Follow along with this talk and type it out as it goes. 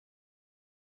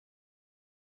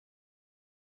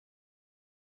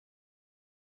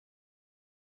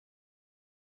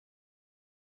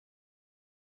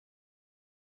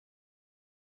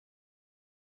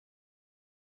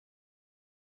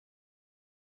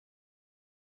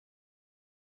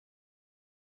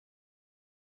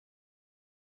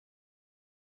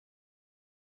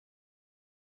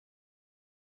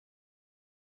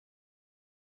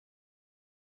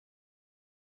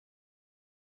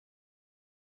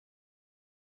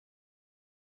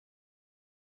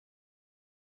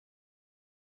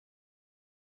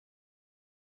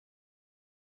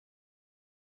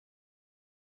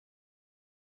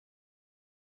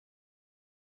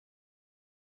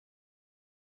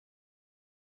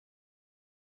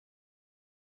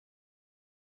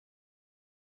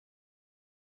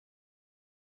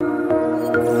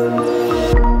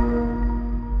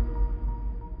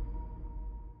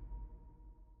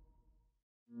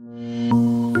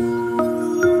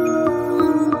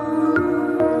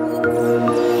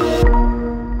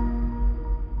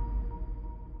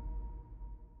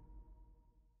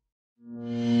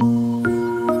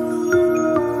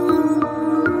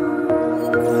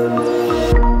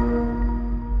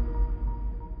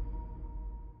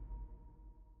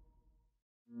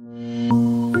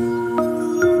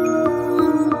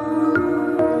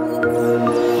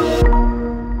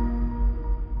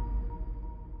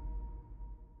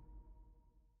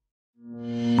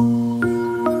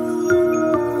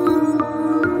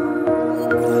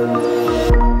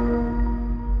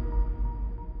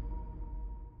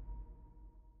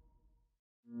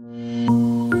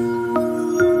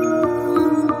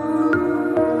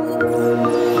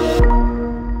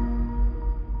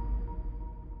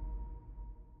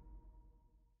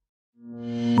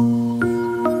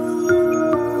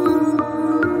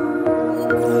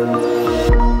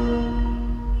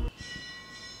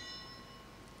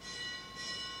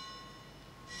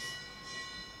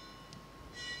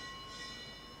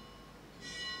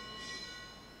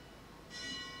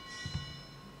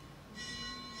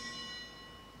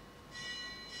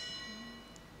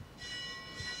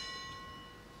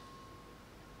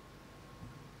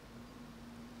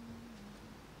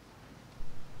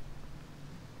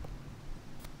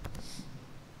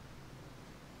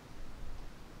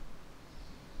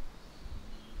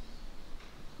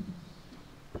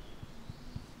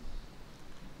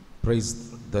Praise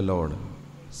the Lord.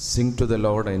 Sing to the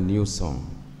Lord a new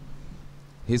song.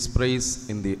 His praise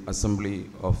in the assembly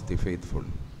of the faithful.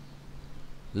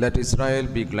 Let Israel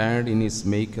be glad in his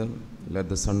maker. Let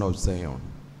the son of Zion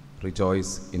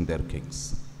rejoice in their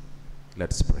kings.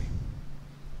 Let's pray.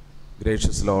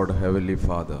 Gracious Lord, Heavenly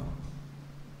Father,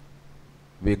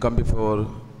 we come before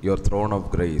your throne of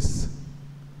grace.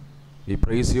 We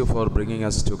praise you for bringing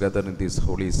us together in this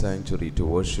holy sanctuary to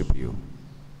worship you.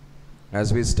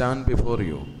 As we stand before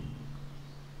you,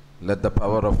 let the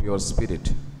power of your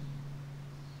Spirit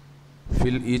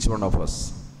fill each one of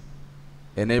us.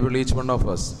 Enable each one of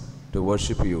us to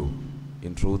worship you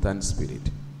in truth and spirit.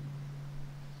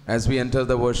 As we enter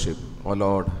the worship, O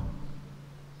Lord,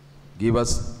 give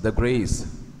us the grace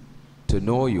to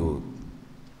know you,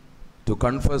 to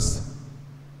confess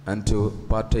and to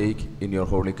partake in your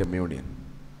Holy Communion.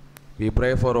 We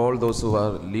pray for all those who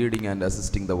are leading and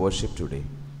assisting the worship today.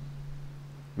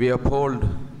 We uphold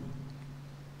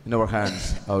in our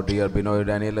hands our dear Binoy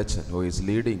Daniel Achan, who is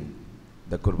leading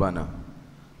the Kurbana.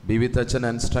 Be with Achan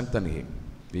and strengthen him.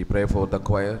 We pray for the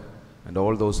choir and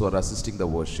all those who are assisting the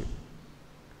worship.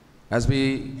 As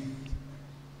we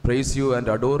praise you and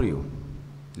adore you,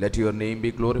 let your name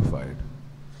be glorified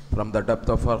from the depth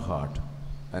of our heart,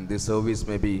 and this service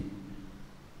may be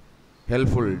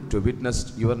helpful to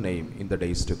witness your name in the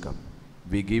days to come.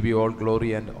 We give you all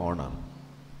glory and honor.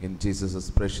 In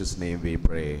Jesus' precious name we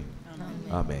pray. Amen.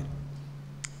 Amen.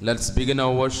 Let's begin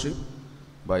our worship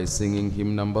by singing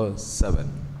hymn number 7.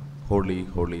 Holy,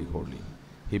 holy, holy.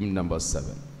 Hymn number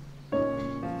 7.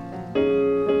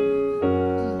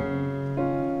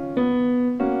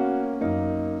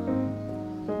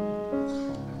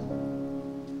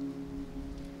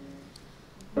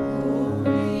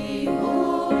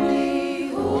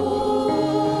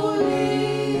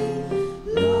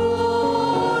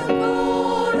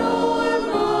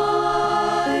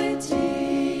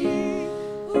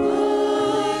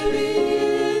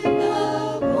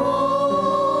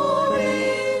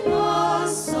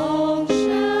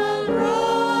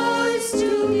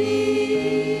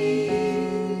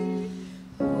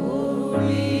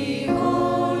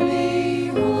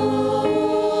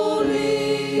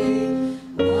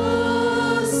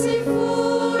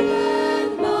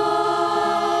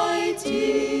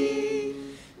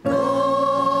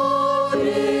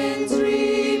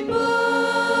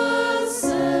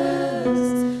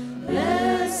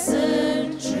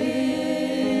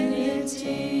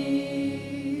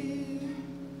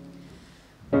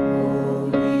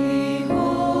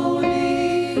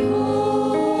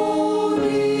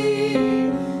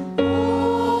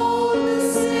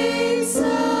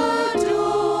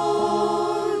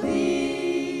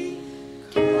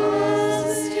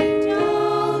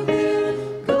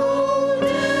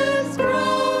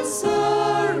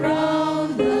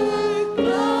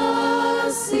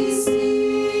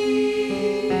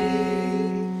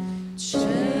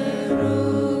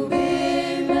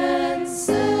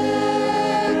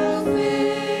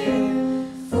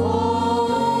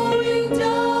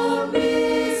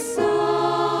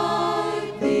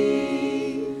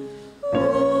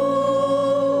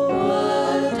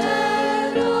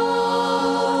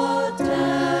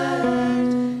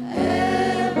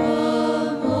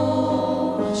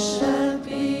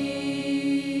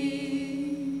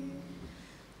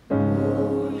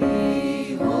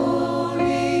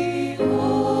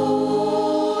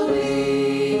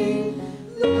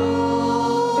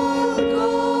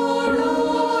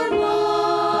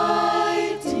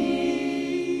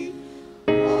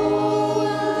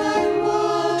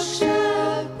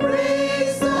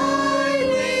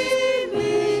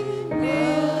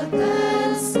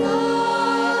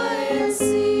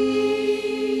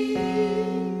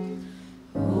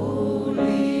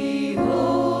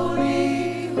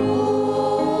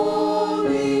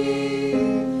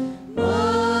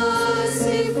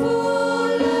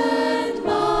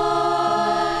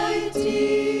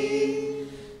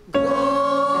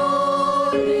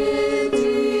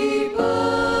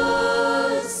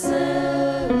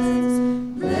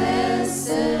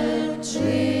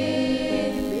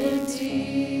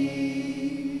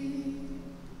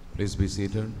 Please be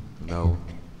seated. Now,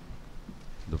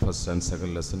 the first and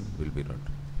second lesson will be read.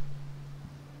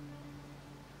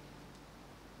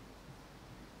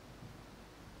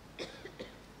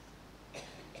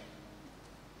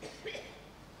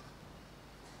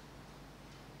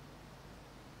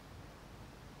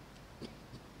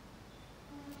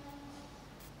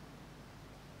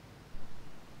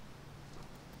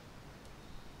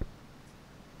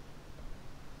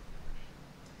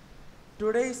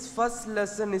 Today's first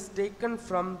lesson is taken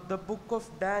from the book of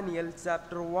Daniel,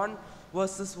 chapter 1,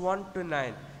 verses 1 to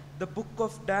 9. the book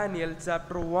of Daniel,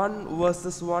 chapter 1,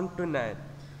 verses 1 to 9.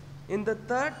 In the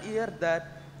 3rd year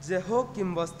that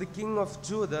Jehoiakim was the king of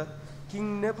Judah,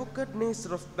 King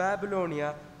Nebuchadnezzar of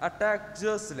Babylonia attacked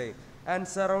Jerusalem and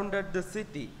surrounded the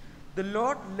city. The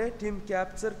Lord let him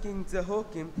capture King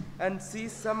Jehoiakim and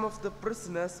seize some of the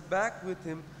prisoners back with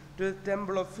him to the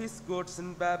temple of his gods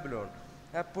in Babylon,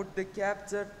 and put the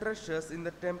captured treasures in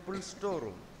the temple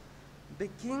storeroom. The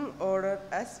king ordered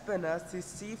Aspenaz, his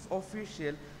chief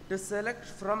official, to select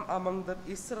from among the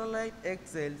Israelite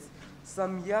exiles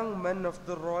some young men of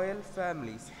the royal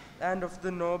families and of the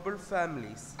noble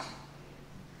families.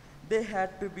 They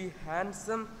had to be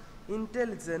handsome,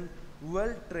 intelligent,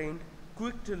 well-trained,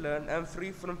 quick to learn, and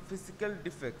free from physical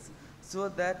defects, so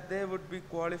that they would be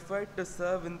qualified to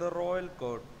serve in the royal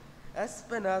court.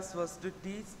 Aspenaz was to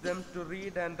teach them to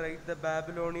read and write the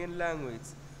Babylonian language.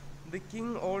 The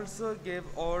king also gave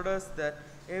orders that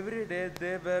every day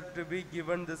they were to be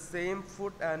given the same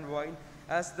food and wine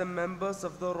as the members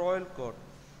of the royal court.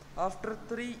 After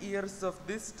 3 years of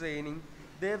this training,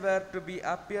 they were to be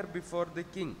appear before the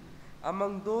king.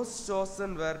 Among those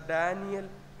chosen were Daniel,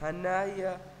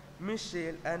 Hananiah,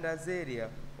 Mishael, and Azariah,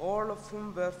 all of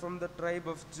whom were from the tribe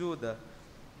of Judah.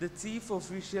 The chief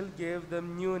official gave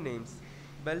them new names: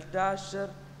 Belteshazzar,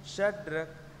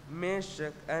 Shadrach,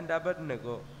 Meshach, and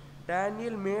Abednego.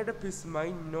 Daniel made up his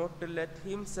mind not to let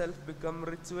himself become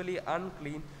ritually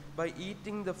unclean by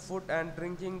eating the food and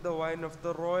drinking the wine of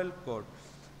the royal court.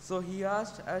 So he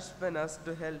asked Ashpenaz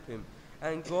to help him,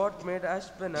 and God made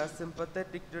Ashpenaz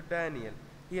sympathetic to Daniel.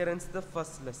 Here ends the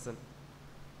first lesson.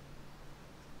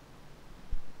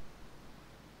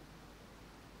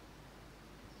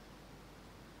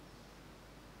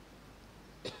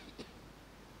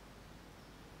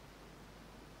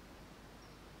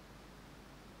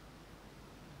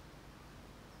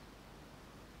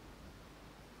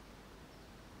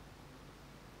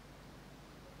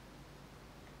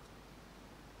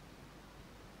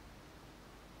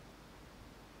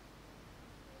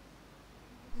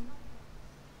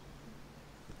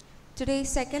 Today's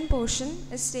second portion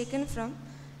is taken from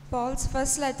Paul's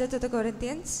first letter to the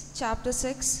Corinthians, chapter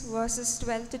 6, verses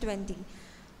 12 to 20.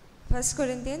 1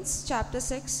 Corinthians, chapter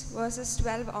 6, verses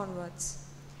 12 onwards.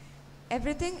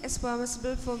 Everything is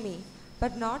permissible for me,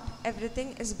 but not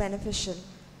everything is beneficial.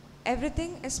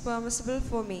 Everything is permissible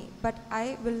for me, but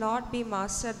I will not be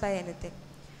mastered by anything.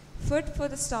 Food for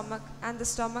the stomach and the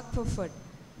stomach for food,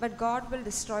 but God will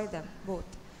destroy them both.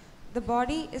 The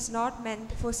body is not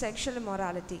meant for sexual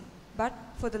immorality, but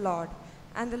for the Lord,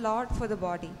 and the Lord for the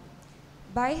body.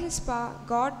 By his power,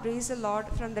 God raised the Lord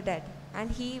from the dead,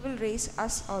 and he will raise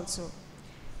us also.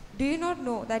 Do you not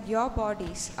know that your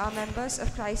bodies are members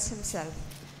of Christ himself?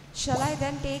 Shall I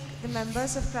then take the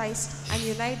members of Christ and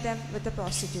unite them with a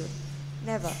prostitute?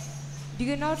 Never. Do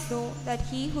you not know that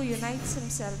he who unites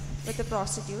himself with a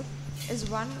prostitute is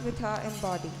one with her in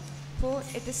body? For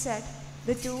it is said,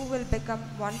 the two will become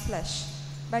one flesh.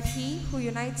 But he who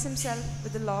unites himself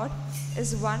with the Lord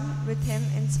is one with him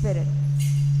in spirit.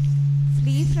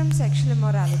 Flee from sexual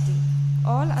immorality.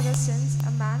 All other sins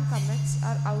a man commits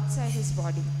are outside his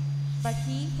body, but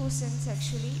he who sins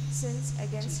sexually sins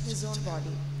against his own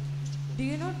body. Do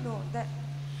you not know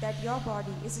that your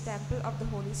body is a temple of the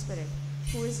Holy Spirit,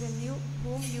 who is in you,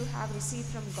 whom you have received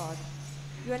from God?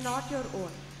 You are not your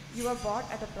own. You are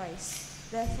bought at a price.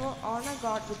 Therefore, honor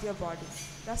God with your body.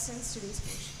 Thus ends today's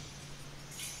portion.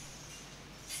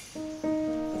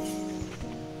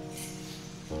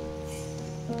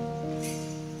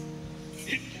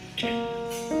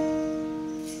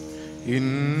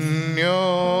 In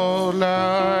your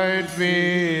light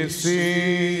we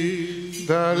see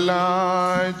the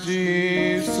light,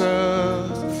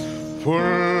 Jesus,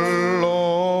 full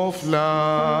of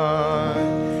light.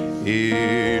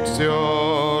 It's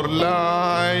your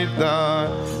light that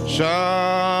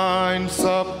shines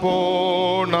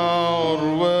upon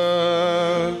our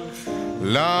world,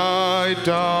 light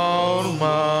our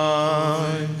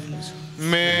minds.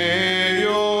 May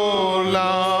your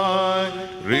light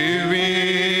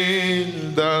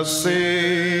reveal the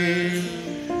same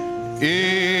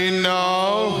in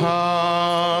our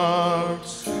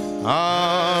hearts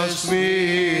as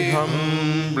we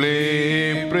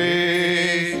humbly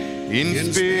pray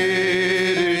in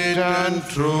spirit and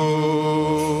truth.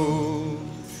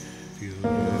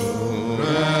 Pure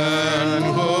and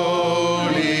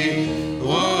holy,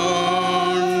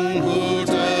 one who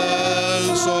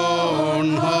dwells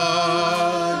on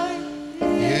high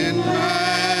in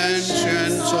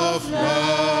mansions of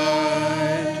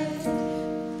light,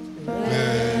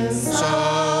 cleanse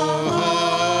our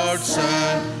hearts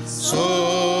and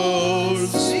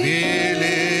souls, we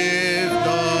lift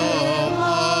our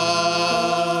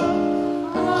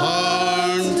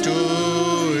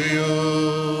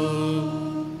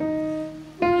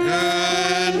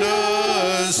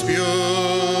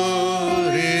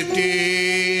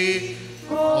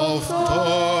of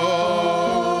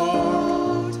thought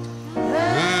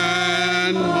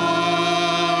and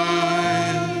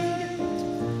mind,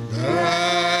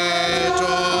 that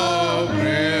our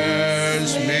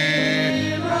prayers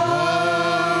may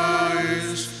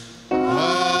rise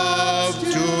up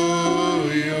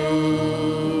to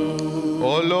you.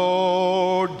 O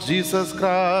Lord Jesus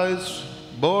Christ,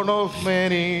 born of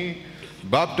Mary,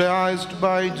 baptized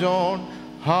by John,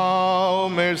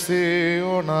 have mercy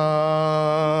on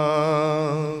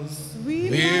us. We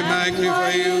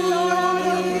magnify you,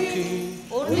 Lord King,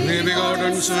 only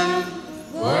begotten Son,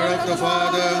 Word of the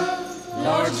Father,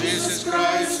 Lord Jesus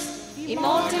Christ,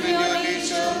 immortal in your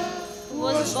nature, who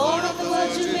was born of the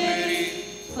Virgin Mary,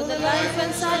 for the life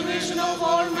and salvation of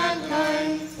all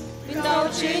mankind.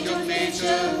 Without change of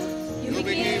nature, you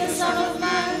became the Son of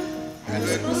Man, and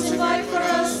were crucified for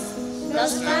us,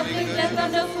 thus trampling death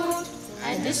underfoot,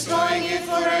 and destroying it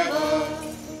forever.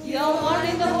 You are one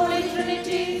in the Holy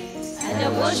Trinity, and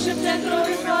are worshipped and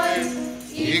glorified,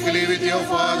 equally with your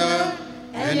Father,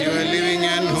 and your living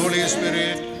and Holy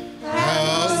Spirit,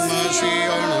 have mercy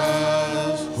on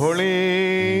us.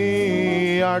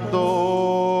 Holy art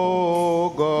thou,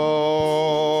 God.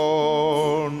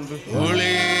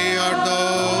 Holy art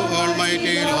thou,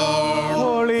 Almighty Lord.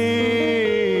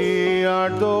 Holy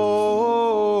art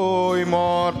thou,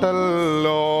 immortal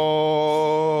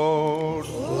Lord.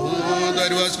 Who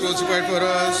that was crucified for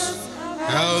us,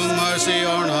 have mercy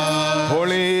on us.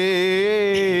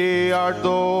 Holy art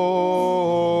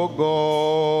thou,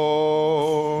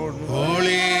 God.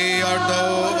 Holy art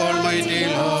thou, Almighty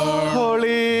Lord.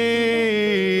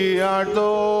 Holy art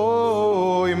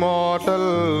thou, immortal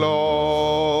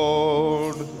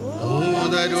Lord. Who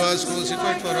that was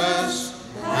crucified for us,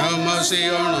 have mercy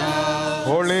on us.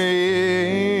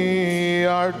 Holy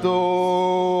art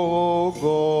thou,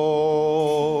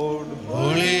 God.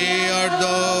 Holy art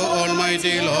thou,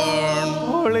 Almighty Lord.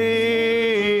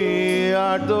 Holy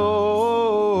art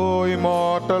thou,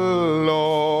 immortal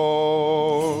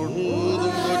Lord. Who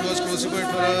that was crucified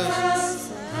for us,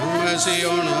 have mercy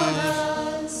on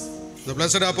us. The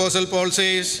blessed Apostle Paul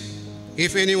says,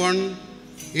 if we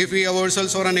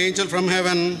ourselves or an angel from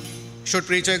heaven should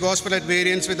preach a gospel at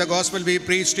variance with the gospel we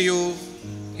preach to you,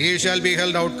 he shall be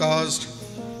held outcast.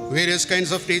 Various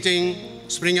kinds of teaching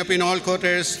spring up in all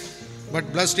quarters,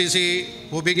 but blessed is he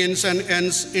who begins and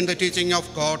ends in the teaching of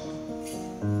God.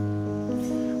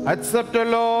 Accept, O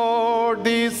Lord,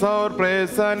 these our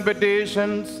prayers and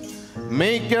petitions.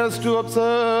 Make us to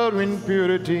observe in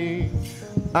purity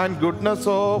and goodness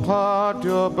of heart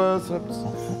your precepts,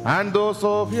 and those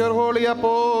of your holy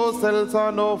apostles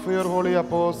and of your holy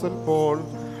apostle Paul,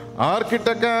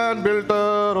 architect and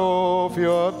builder of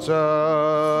your church.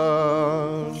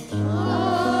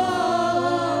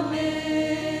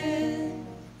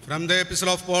 From the epistle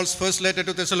of Paul's first letter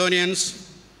to Thessalonians,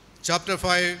 chapter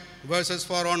 5, verses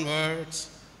 4 onwards.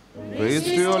 Praise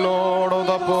to you, Lord of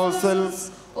the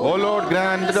apostles. O Lord,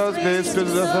 grant us grace to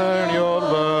discern your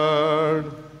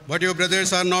word. But you,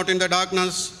 brothers, are not in the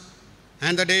darkness,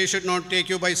 and the day should not take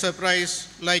you by surprise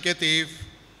like a thief.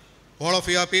 All of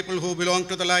you are people who belong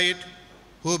to the light,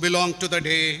 who belong to the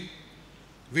day.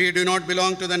 We do not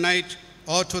belong to the night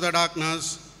or to the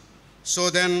darkness. So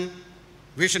then,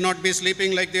 we should not be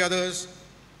sleeping like the others.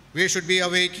 We should be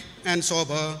awake and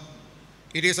sober.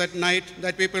 It is at night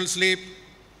that people sleep.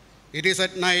 It is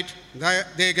at night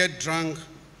that they get drunk.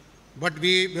 But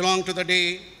we belong to the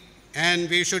day, and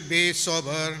we should be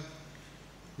sober.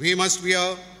 We must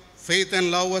wear faith and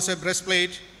love as a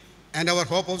breastplate, and our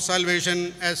hope of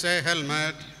salvation as a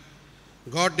helmet.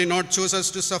 God did not choose us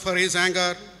to suffer his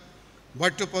anger,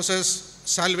 but to possess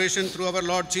salvation through our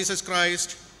Lord Jesus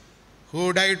Christ,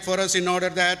 who died for us in order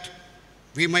that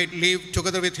we might live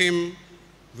together with him,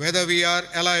 whether we are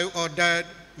alive or dead,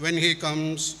 when he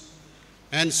comes.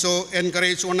 And so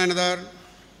encourage one another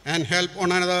and help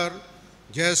one another,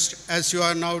 just as you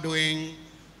are now doing.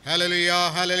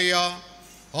 Hallelujah, hallelujah.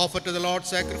 Offer to the Lord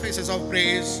sacrifices of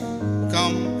praise.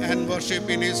 Come and worship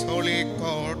in his holy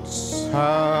courts.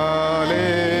 Hallelujah.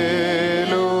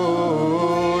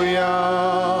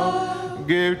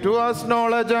 Give to us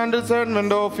knowledge and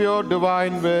discernment of your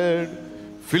divine word.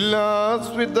 Fill us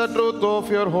with the truth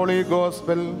of your holy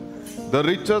gospel, the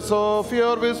riches of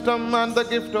your wisdom and the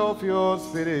gift of your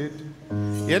spirit.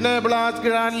 Enable us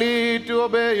grandly to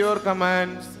obey your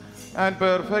commands and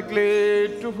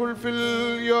perfectly to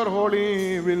fulfill your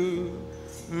holy will.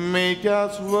 Make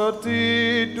us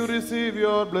worthy to receive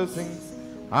your blessings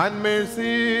and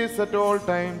mercies at all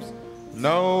times,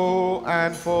 now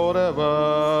and forever.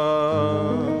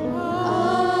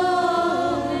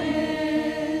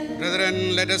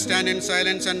 Brethren, let us stand in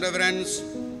silence and reverence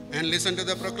and listen to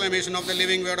the proclamation of the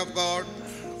living word of God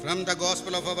from the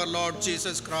gospel of our Lord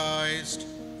Jesus Christ.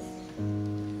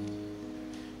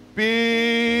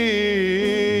 Peace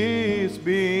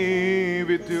be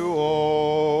with you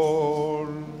all.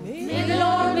 May the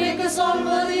Lord make us all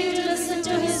worthy to listen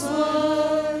to his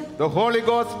word. The Holy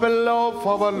Gospel of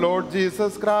our Lord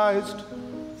Jesus Christ,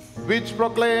 which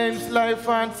proclaims life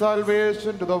and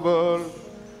salvation to the world,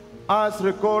 as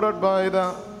recorded by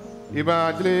the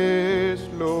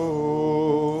evangelist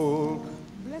Luke.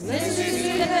 Blessed is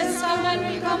he that has come and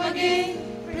will come again.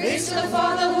 Praise to the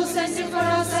Father who sent him for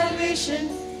our salvation.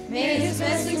 May his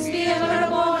blessings be ever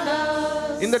upon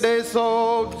us. In the days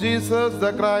of Jesus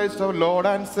the Christ, our Lord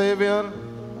and Savior,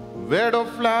 Word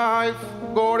of life,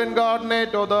 God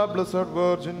incarnate of the Blessed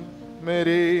Virgin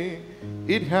Mary,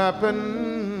 it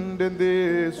happened in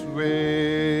this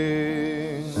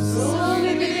way. So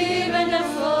we believe and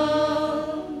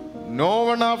affirm. No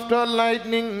one after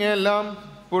lighting a lamp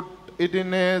put it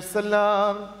in a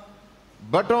cellar,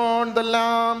 but on the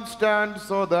lampstand,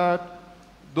 so that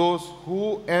those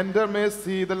who enter may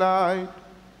see the light.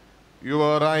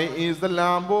 Your eye is the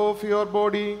lamp of your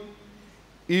body.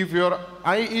 If your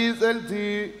eye is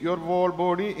healthy, your whole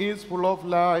body is full of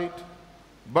light.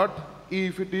 But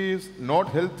if it is not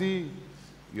healthy,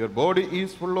 your body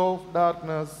is full of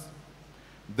darkness.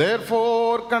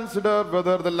 Therefore, consider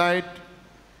whether the light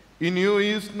in you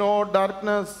is not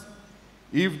darkness.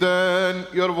 If then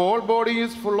your whole body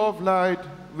is full of light,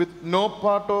 with no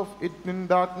part of it in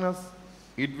darkness,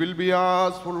 it will be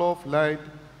as full of light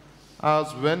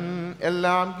as when a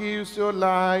lamp gives you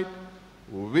light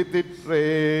with its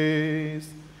rays.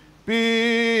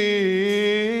 Peace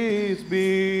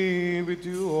be with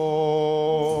you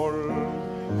all.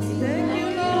 Thank you,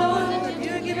 Lord, that you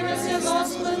have given us your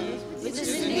gospel, which is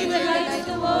indeed the light of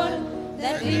the world,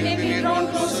 that we may be drawn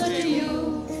closer to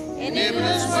you. Enable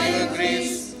us by your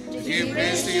grace to give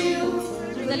praise to you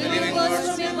through the living words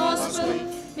of your gospel,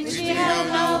 which we have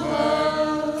now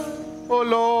heard. O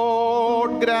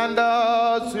Lord, grant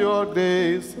us your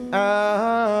grace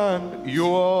and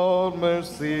your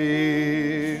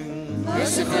mercy.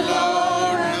 Merciful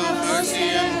Lord, have mercy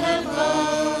and help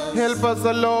us. Help us,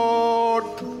 O Lord,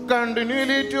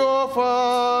 continually to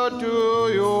offer to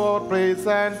you our praise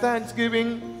and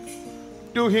thanksgiving,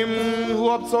 to him who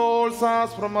absolves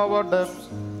us from our debts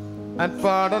and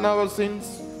pardon our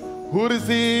sins, who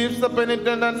receives the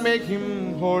penitent and make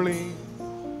him holy,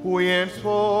 who yearns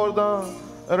for the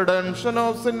redemption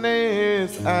of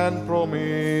sinners and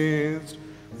promised,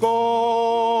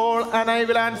 call and I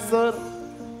will answer,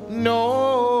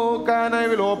 knock and I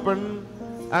will open,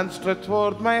 and stretch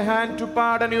forth my hand to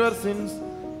pardon your sins.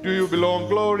 To you belong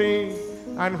glory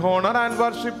and honor and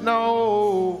worship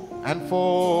now and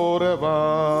forever.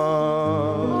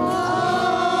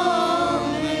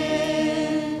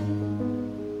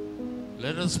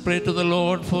 Let us pray to the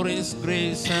Lord for his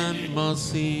grace and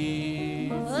mercy.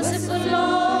 Merciful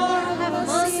Lord, have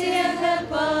mercy and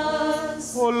help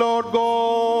us. O Lord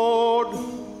God,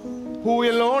 who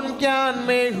alone can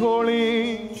make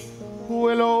holy, who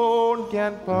alone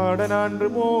can pardon and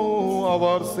remove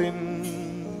our sins,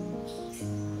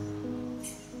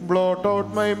 blot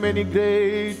out my many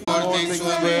great All things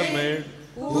were made,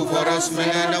 who for us men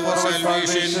and our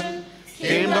salvation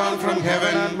came down from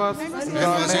heaven and was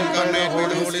incarnate with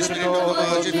the Holy Spirit of the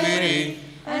Virgin Mary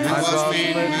and was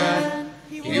made man.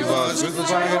 He was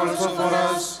crucified also for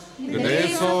us. The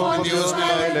days of Pontius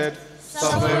Pilate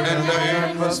suffered and died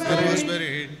and was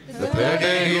buried. The third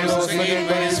day he was again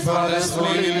by his Father's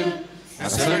holy will,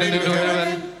 ascended into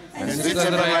heaven, and sits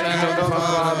at the right hand of the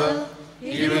Father.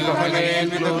 He will come again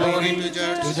with the glory to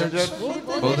judge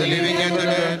both the living and the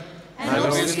dead, and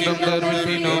of his kingdom there will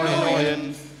be no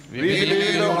end. We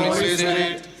believe in the Holy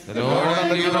Spirit, the Lord and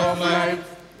the giver of life,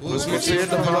 who proceeds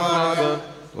from the Father,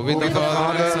 who with the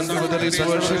Father and the Son is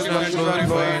worshipped and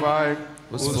glorified,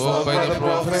 who spoke by the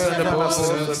prophets and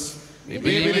apostles. We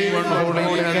believe in one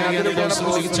holy Catholic and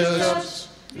Apostolic Church.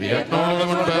 We acknowledge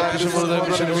one baptism for the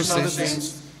remission of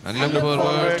sins, and look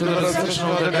forward to the resurrection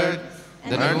of the dead,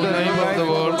 the new life of the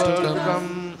world to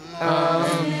come.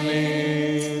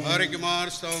 Amen. Hare Kumar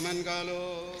Stauman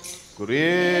Galo.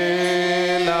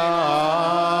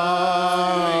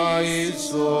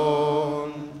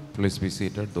 Please be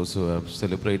seated. Those who have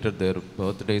celebrated their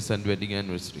birthdays and wedding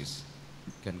anniversaries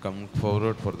can come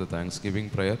forward for the Thanksgiving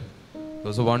prayer.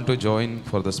 Those who want to join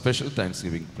for the special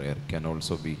Thanksgiving prayer can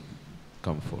also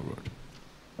come forward.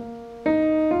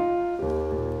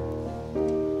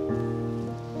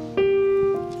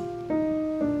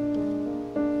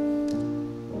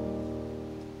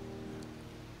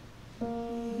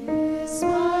 Yes,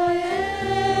 my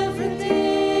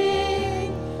everything.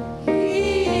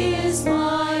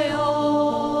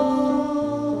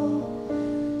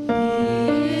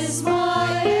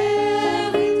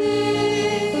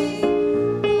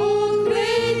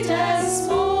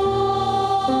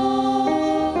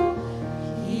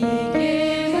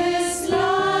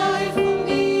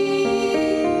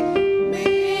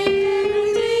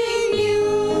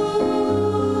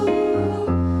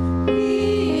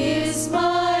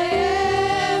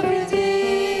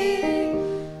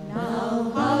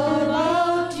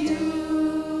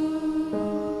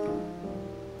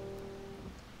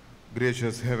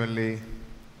 Gracious Heavenly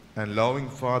and loving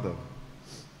Father,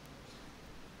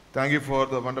 thank you for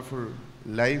the wonderful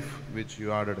life which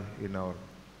you added in our.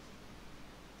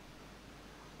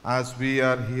 As we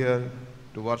are here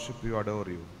to worship you, adore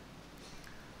you.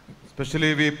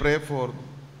 Especially we pray for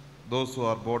those who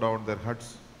are bowed down their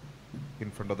hearts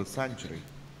in front of the sanctuary.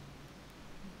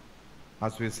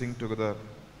 As we sing together,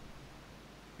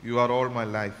 you are all my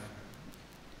life.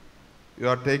 You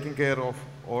are taking care of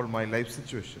all my life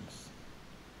situations.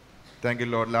 Thank you,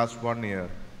 Lord, last 1 year.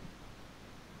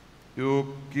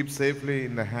 You keep safely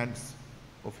in the hands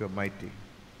of your mighty.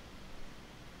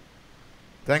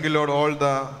 Thank you, Lord, all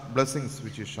the blessings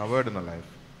which you showered in our life.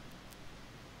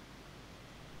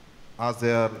 As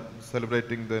they are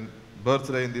celebrating the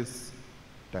birthday in these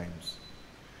times,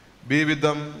 be with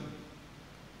them,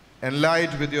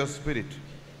 enlightened with your spirit.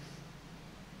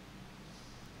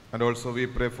 And also we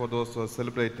pray for those who are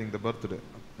celebrating the birthday,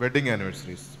 wedding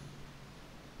anniversaries.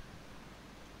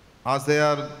 As they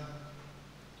are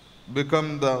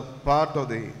become the part of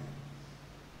the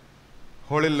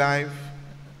holy life,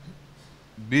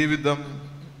 be with them,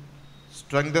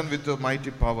 strengthen with your mighty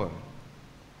power.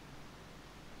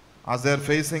 As they are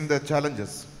facing the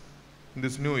challenges in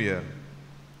this new year,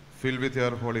 fill with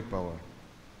your holy power.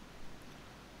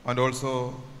 And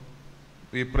also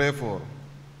we pray for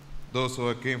those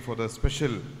who came for the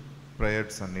special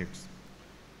prayers and needs.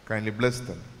 Kindly bless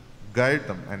them, guide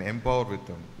them and empower with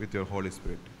them with your Holy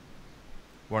Spirit.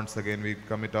 Once again we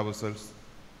commit ourselves,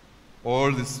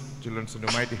 all these children in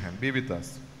your mighty hand. Be with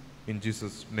us. In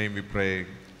Jesus' name we pray.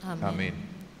 Amen. Amen.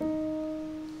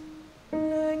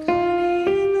 Like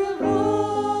honey in the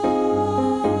rock,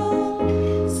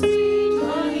 sweet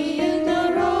honey in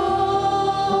the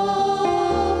rock,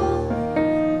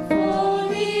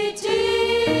 for it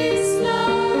tastes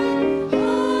like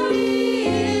honey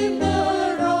in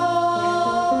the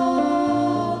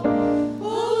rock.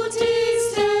 Oh,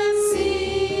 taste and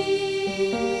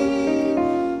see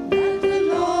that the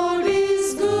Lord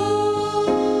is good,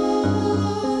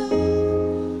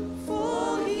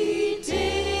 for He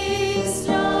tastes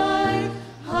like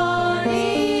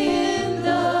honey in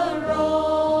the rock.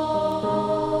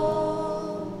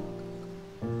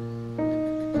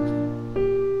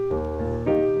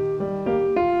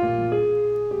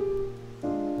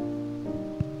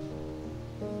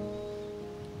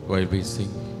 While we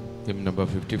sing hymn number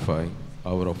 55,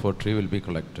 hour of offertory will be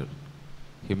collected.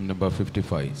 Hymn number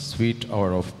 55, sweet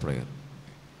hour of prayer.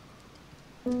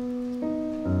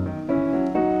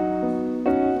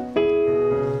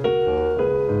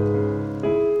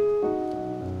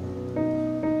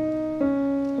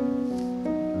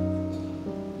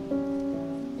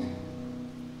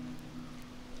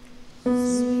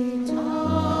 Sweet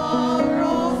hour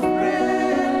of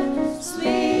prayer,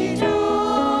 sweet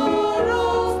hour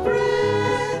of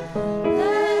prayer,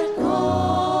 that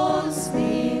calls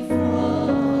me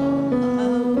from a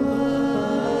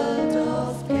world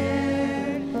of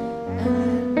care.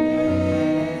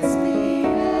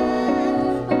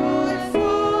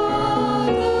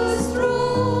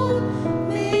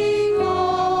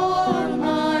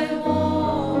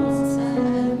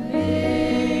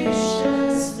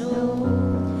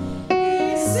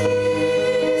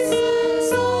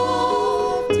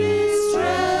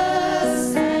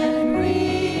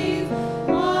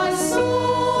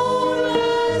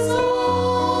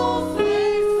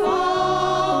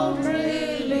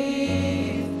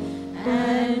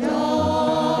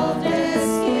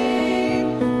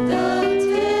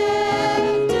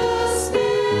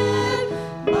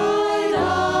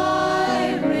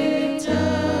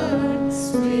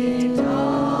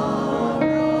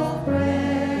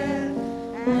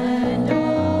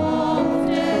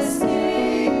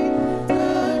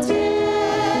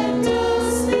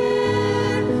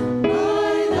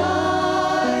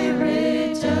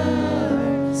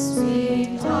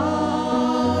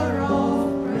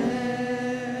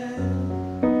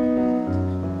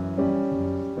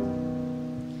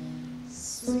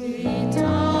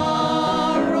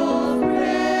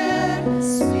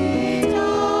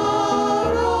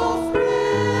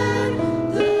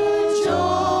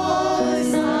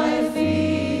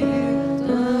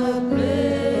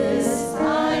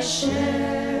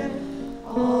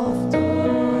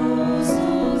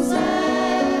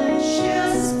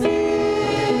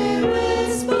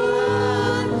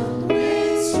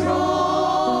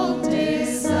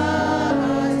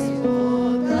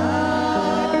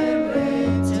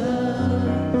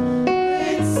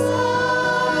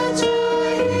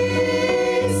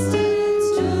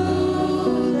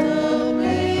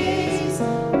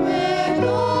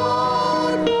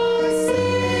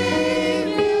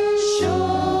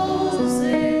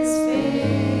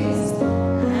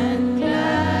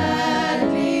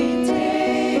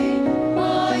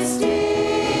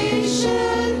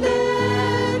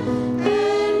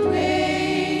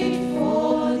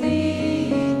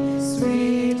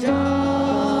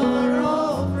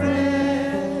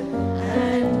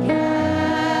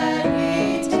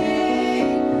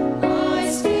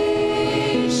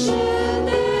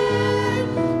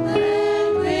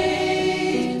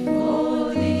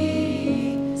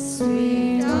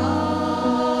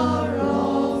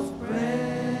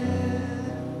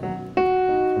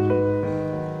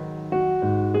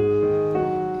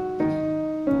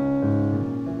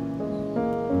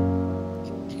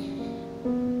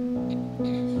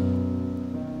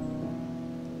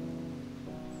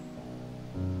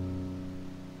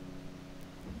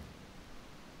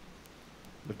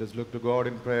 Let's look to God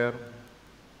in prayer.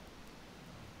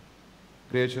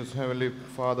 Gracious Heavenly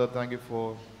Father, thank you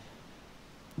for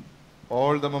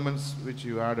all the moments which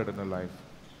you added in our life.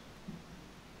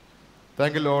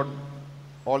 Thank you, Lord,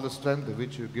 all the strength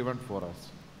which you've given for us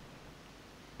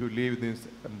to live in this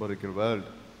empirical world.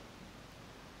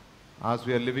 As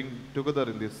we are living together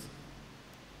in this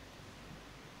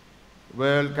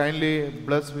world, kindly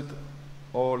bless with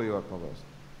all your powers.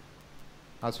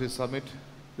 As we submit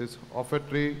this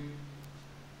offertory,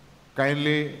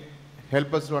 kindly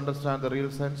help us to understand the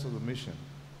real sense of the mission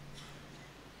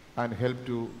and help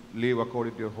to live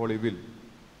according to your holy will.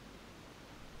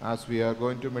 As we are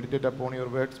going to meditate upon your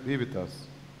words, be with us.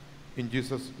 In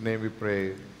Jesus' name we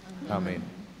pray. Amen.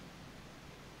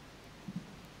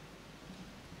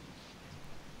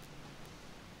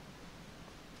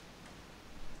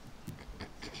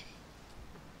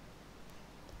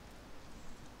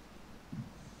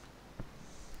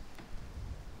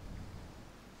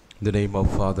 In the name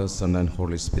of Father, Son, and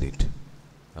Holy Spirit.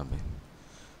 Amen.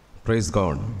 Praise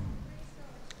God.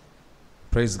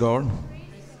 Praise God.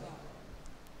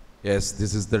 Yes,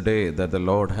 this is the day that the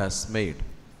Lord has made.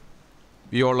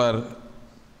 We all are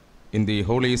in the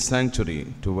holy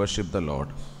sanctuary to worship the Lord.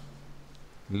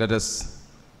 Let us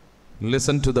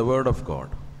listen to the word of God.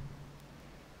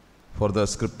 For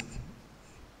the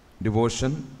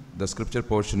devotion, the scripture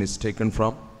portion is taken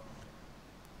from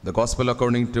the Gospel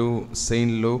according to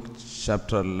St. Luke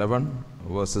chapter 11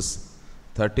 verses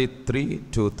 33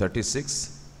 to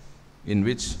 36, in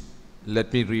which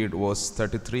let me read verse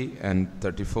 33 and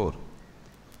 34.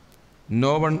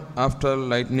 No one after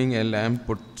lighting a lamp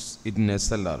puts it in a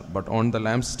cellar, but on the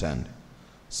lampstand,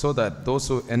 so that those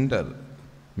who enter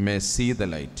may see the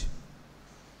light.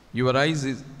 Your eyes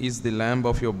is the lamp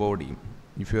of your body.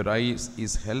 If your eyes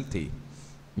is healthy,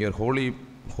 your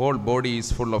whole body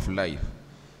is full of life.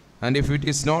 And if it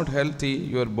is not healthy,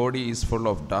 your body is full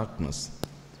of darkness.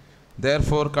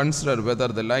 Therefore, consider whether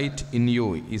the light in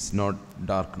you is not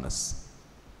darkness.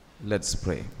 Let's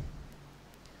pray.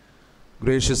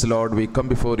 Gracious Lord, we come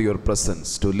before your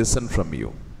presence to listen from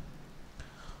you.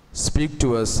 Speak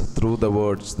to us through the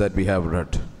words that we have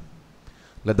read.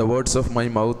 Let the words of my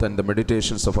mouth and the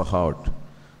meditations of our heart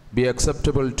be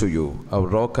acceptable to you, our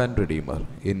rock and redeemer.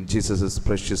 In Jesus'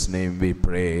 precious name we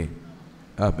pray.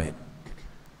 Amen.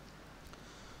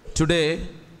 Today,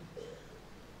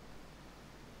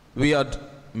 we are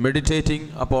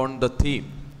meditating upon the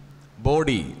theme,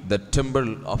 Body, the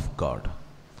Temple of God.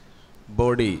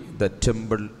 Body, the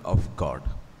Temple of God.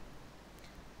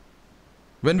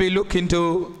 When we look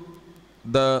into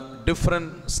the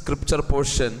different scripture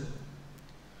portion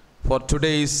for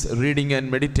today's reading and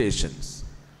meditations,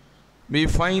 we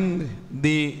find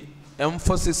the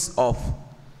emphasis of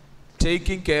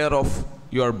taking care of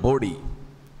your body.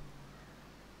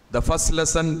 The first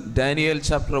lesson, Daniel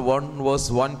chapter 1 verse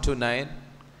 1 to 9.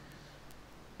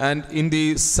 And in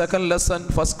the second lesson,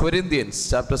 1 Corinthians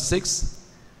chapter 6.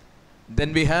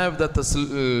 Then we have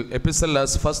the epistle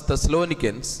as 1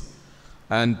 Thessalonians.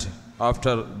 And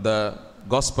after the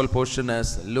gospel portion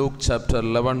as Luke chapter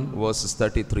 11 verses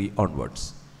 33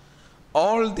 onwards.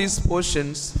 All these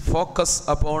portions focus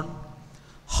upon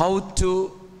how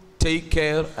to take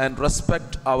care and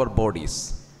respect our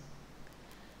bodies.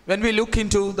 When we look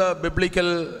into the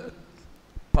biblical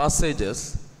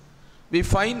passages, we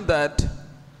find that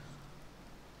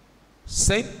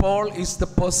St. Paul is the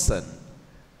person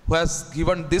who has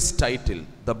given this title,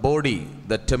 the body,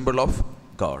 the temple of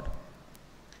God.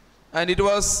 And it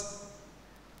was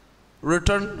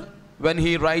written when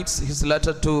he writes his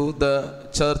letter to the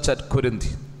church at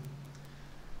Corinth.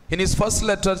 In his first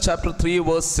letter, chapter 3,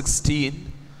 verse 16,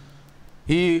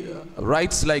 he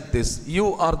writes like this: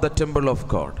 you are the temple of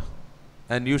God,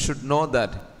 and you should know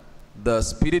that the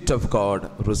Spirit of God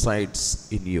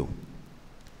resides in you.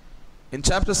 In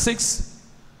chapter 6,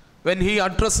 when he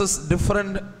addresses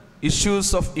different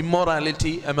issues of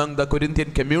immorality among the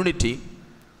Corinthian community,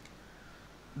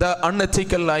 the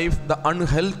unethical life, the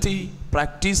unhealthy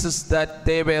practices that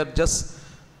they were just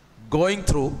going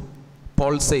through,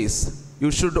 Paul says,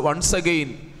 you should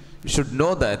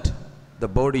know that the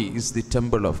body is the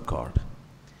temple of God.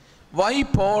 Why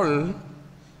Paul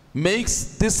makes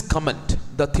this comment,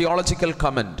 the theological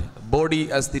comment,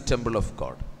 body as the temple of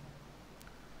God?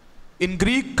 In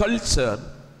Greek culture,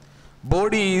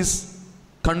 body is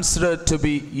considered to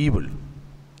be evil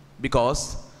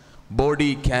because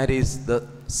body carries the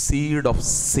seed of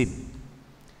sin.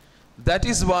 That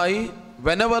is why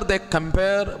whenever they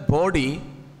compare body,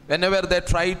 whenever they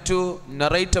try to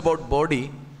narrate about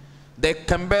body, they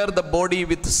compare the body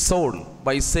with soul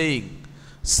by saying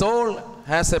soul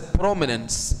has a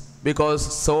prominence because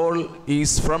soul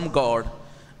is from God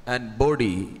and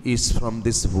body is from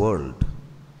this world.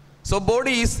 So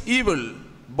body is evil,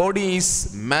 body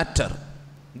is matter,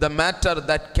 the matter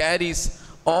that carries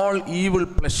all evil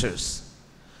pleasures.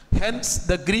 Hence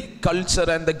the Greek culture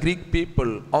and the Greek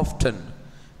people often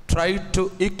try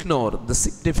to ignore the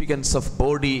significance of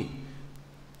body.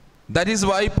 That is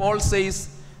why Paul says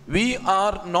we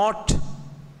are not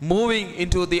moving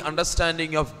into the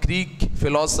understanding of Greek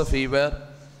philosophy where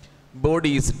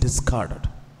body is discarded.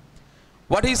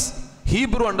 What is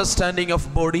Hebrew understanding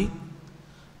of body?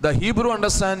 The Hebrew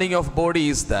understanding of body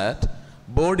is that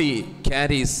body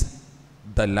carries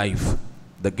the life,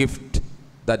 the gift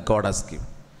that God has given.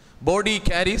 Body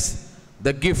carries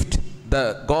the gift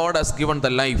that God has given, the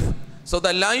life. So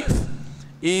the life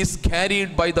is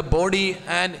carried by the body,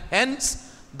 and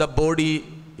hence the body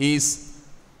is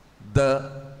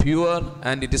the pure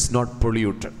and it is not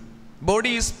polluted.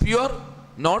 Body is pure,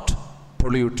 not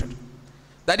polluted.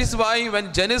 That is why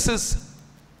when Genesis,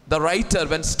 the writer,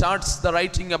 when starts the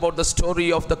writing about the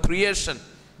story of the creation,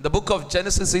 the book of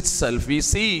Genesis itself, we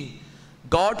see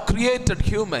God created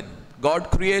human. God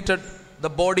created the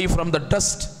body from the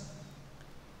dust.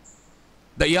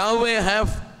 The Yahweh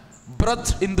have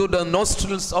breath into the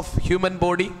nostrils of human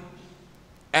body,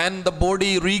 and the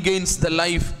body regains the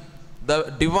life,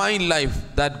 the divine life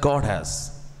that God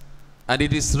has. And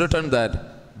it is written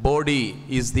that body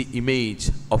is the image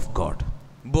of God.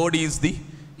 Body is the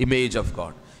image of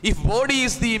God. If body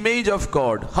is the image of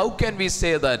God, how can we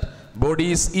say that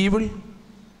body is evil?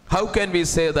 How can we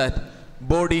say that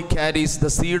body carries the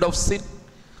seed of sin?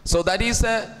 So that is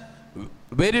a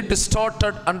very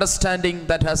distorted understanding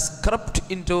that has crept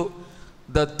into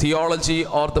the theology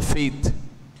or the faith.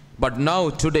 But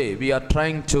now today we are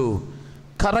trying to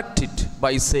correct it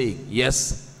by saying,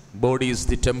 yes, body is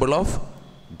the temple of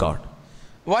God.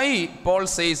 Why Paul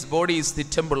says body is the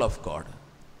temple of God?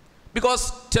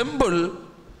 Because temple,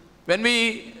 when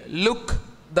we look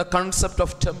the concept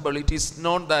of temple, it is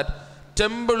known that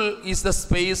temple is the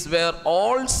space where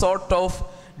all sort of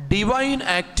divine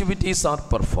activities are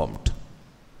performed.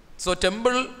 So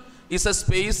temple is a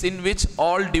space in which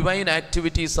all divine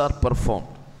activities are performed.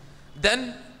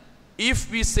 Then if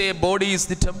we say body is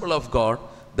the temple of God,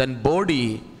 then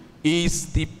body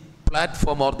is the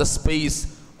platform or the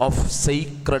space of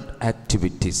sacred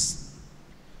activities.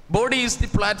 Body is the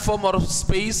platform or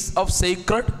space of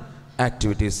sacred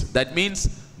activities. That means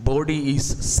body is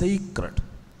sacred.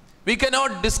 We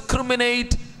cannot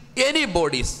discriminate any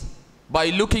bodies by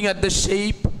looking at the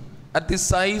shape, at the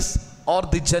size, or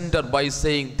the gender by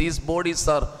saying these bodies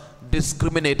are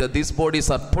discriminated, these bodies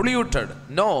are polluted.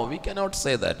 No, we cannot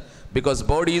say that, because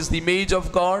body is the image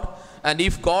of God, and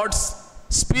if God's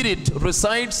spirit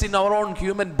resides in our own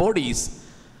human bodies,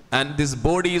 and this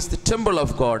body is the temple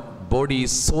of God, body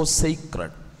is so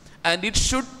sacred, and it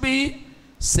should be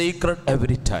sacred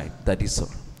every time. That is all.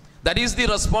 That is the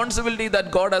responsibility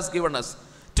that God has given us,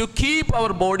 to keep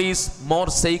our bodies more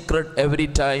sacred every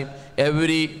time,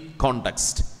 every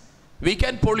context. We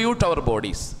can pollute our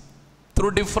bodies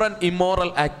through different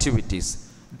immoral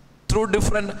activities, through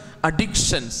different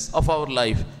addictions of our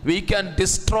life. We can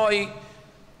destroy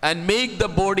and make the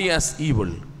body as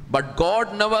evil. But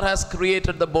God never has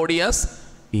created the body as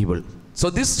evil. So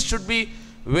this should be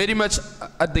very much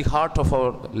at the heart of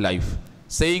our life,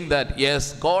 saying that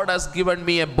yes, God has given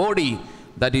me a body,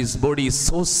 that is, body is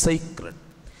so sacred.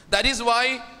 That is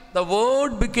why the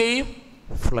Word became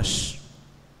flesh.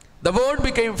 The Word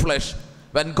became flesh.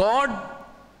 When God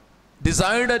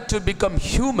decided to become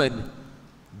human,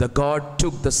 the God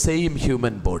took the same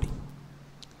human body.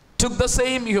 Took the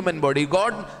same human body.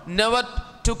 God never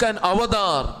took an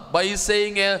avatar by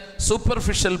saying a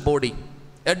superficial body,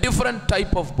 a different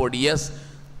type of body. Yes,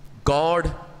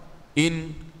 God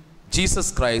in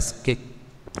Jesus Christ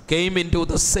came into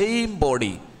the same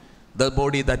body, the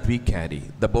body that we carry,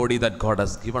 the body that God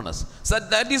has given us. So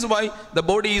that is why the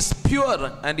body is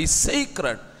pure and is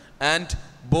sacred, and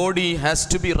body has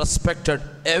to be respected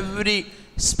every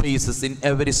spaces, in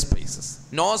every spaces.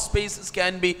 No spaces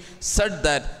can be said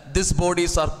that these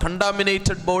bodies are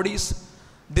contaminated bodies,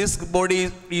 this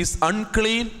body is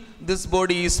unclean, this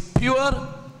body is pure,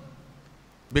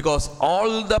 because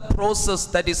all the process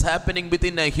that is happening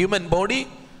within a human body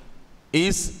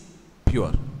is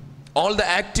pure. All the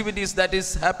activities that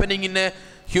is happening in a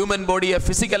human body,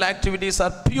 physical activities,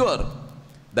 are pure.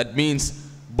 That means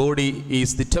body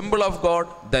is the temple of God,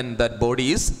 then that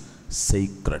body is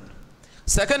sacred.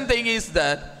 Second thing is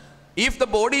that if the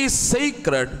body is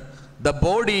sacred, the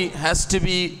body has to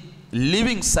be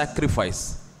living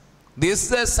sacrifice. This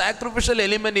is a sacrificial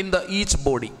element in each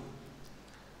body.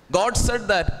 God said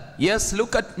that yes,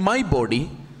 look at my body.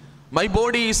 My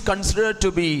body is considered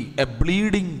to be a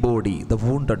bleeding body, the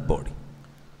wounded body.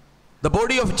 The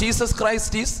body of Jesus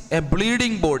Christ is a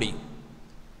bleeding body.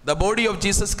 The body of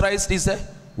Jesus Christ is a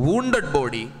wounded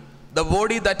body. The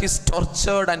body that is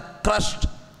tortured and crushed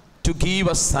to give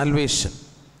us salvation,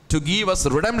 to give us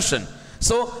redemption.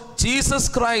 So Jesus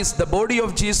Christ, the body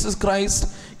of Jesus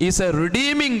Christ is a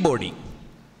redeeming body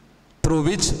through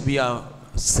which we are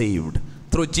saved.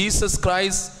 Through Jesus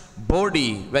Christ's body,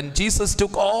 when Jesus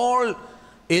took all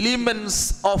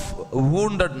elements of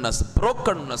woundedness,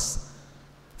 brokenness,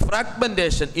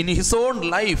 fragmentation in his own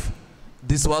life,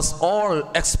 this was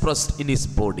all expressed in his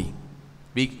body.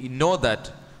 We know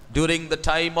that during the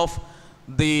time of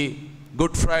the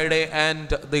Good Friday and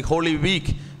the Holy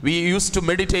Week, we used to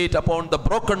meditate upon the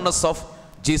brokenness of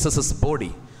Jesus'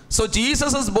 body. So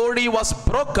Jesus' body was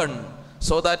broken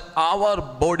so that our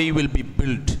body will be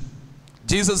built.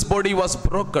 Jesus' body was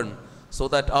broken so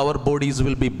that our bodies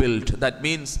will be built. That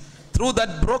means through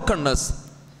that brokenness,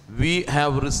 we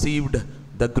have received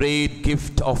the great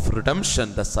gift of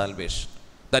redemption, the salvation.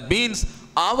 That means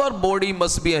our body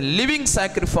must be a living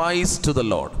sacrifice to the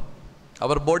Lord.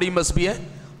 Our body must be a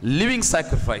living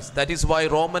sacrifice. That is why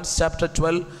Romans chapter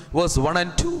 12 verse 1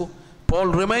 and 2, Paul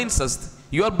reminds us,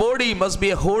 your body must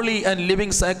be a holy and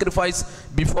living sacrifice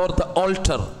before the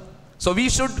altar. So we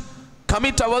should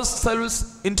commit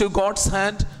ourselves into God's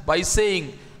hand by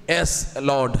saying, yes,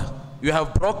 Lord, you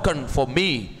have broken for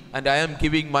me and I am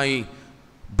giving my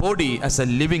body as a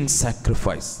living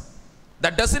sacrifice.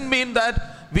 That doesn't mean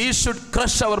that we should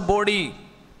crush our body,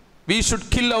 we should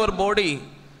kill our body,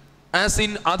 as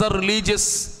in other religious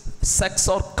sects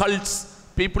or cults.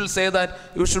 People say that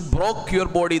you should break your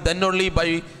body, then only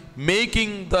by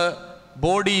making the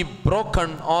body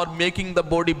broken or making the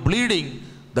body bleeding,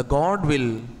 the God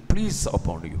will please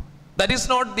upon you. That is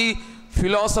not the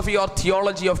philosophy or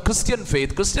theology of Christian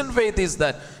faith. Christian faith is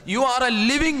that you are a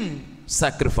living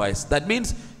sacrifice. That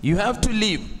means you have to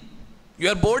live.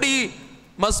 Your body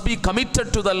must be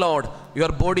committed to the Lord. Your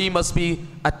body must be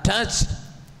attached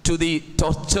to the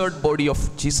tortured body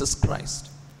of Jesus Christ.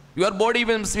 Your body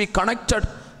must be connected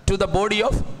to the body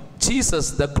of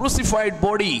Jesus, the crucified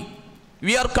body.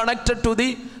 We are connected to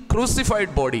the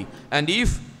crucified body. And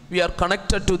if we are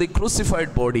connected to the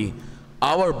crucified body,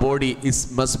 our body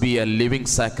must be a living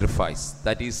sacrifice.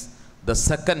 That is the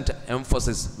second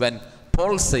emphasis when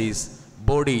Paul says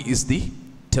body is the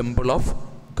temple of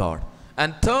God.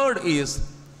 And third is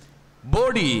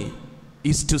body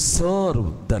is to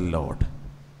serve the Lord.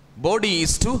 Body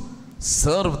is to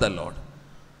serve the Lord.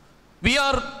 We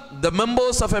are the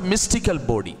members of a mystical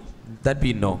body that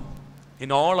we know.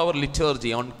 In all our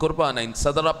liturgy, on Kurbana, in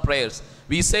Sadhana prayers,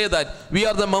 we say that we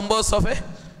are the members of a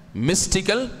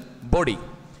mystical body.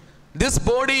 This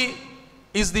body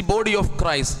is the body of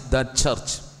Christ, the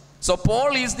church. So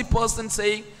Paul is the person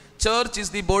saying church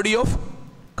is the body of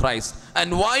Christ.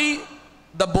 And why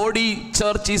the body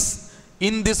church is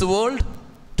in this world?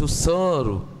 To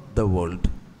serve the world.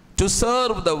 To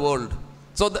serve the world.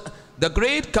 So the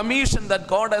great commission that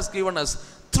God has given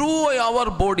us through our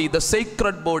body, the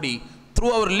sacred body,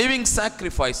 through our living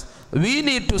sacrifice, we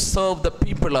need to serve the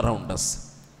people around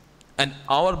us. And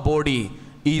our body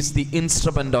is the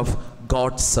instrument of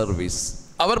God's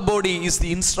service. Our body is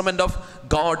the instrument of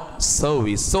God's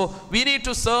service. So we need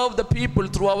to serve the people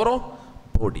through our own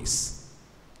bodies.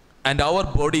 And our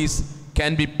bodies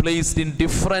can be placed in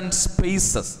different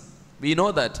spaces. We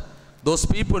know that those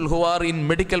people who are in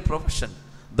medical profession,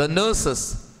 the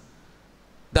nurses,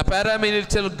 the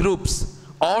paramilitary groups,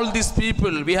 all these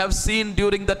people we have seen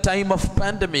during the time of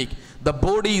pandemic, the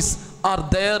bodies are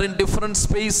there in different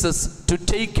spaces to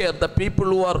take care of the people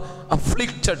who are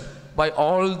afflicted by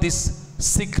all this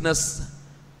sickness.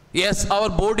 Yes, our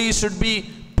body should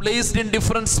be placed in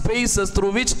different spaces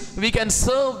through which we can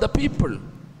serve the people.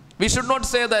 We should not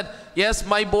say that, yes,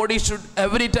 my body should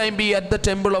every time be at the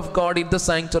temple of God in the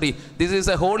sanctuary. This is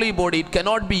a holy body, it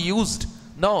cannot be used.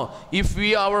 No, if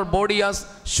our body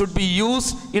should be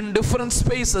used in different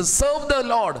spaces, serve the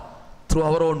Lord through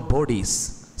our own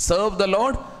bodies. Serve the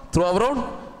Lord through our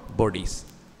own bodies.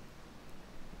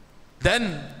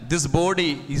 Then this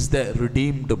body is the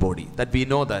redeemed body, that we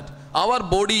know that. Our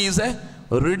body is a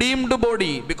redeemed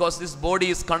body because this body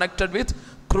is connected with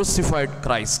crucified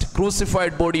Christ,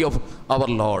 crucified body of our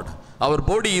Lord. Our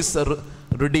body is a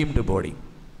redeemed body.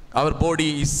 Our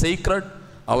body is sacred.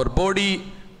 Our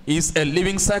body is a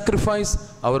living sacrifice.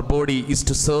 Our body is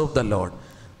to serve the Lord.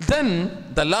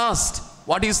 Then the last,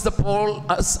 what is the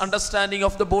Paul's understanding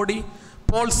of the body?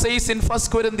 Paul says in 1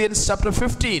 Corinthians chapter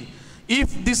 15,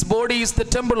 if this body is the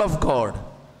temple of God,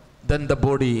 then the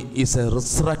body is a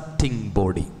resurrecting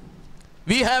body.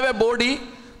 We have a body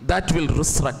that will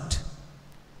resurrect.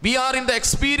 We are in the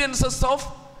experiences of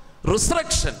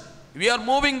resurrection. We are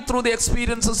moving through the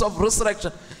experiences of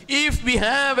resurrection. If we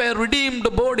have a redeemed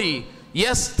body,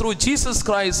 yes, through Jesus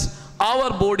Christ, our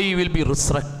body will be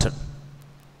resurrected.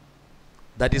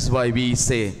 That is why we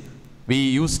say, we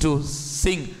used to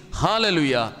sing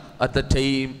hallelujah at the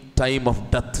time of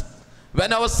death.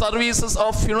 When our services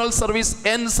of funeral service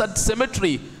ends at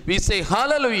cemetery, we say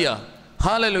hallelujah,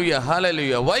 hallelujah,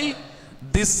 hallelujah. Why?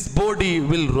 This body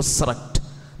will resurrect.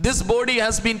 This body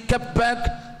has been kept back.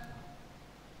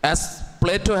 As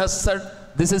Plato has said,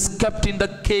 this is kept in the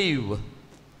cave.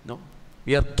 No,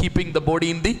 we are keeping the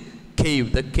body in the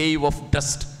cave of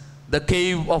dust, the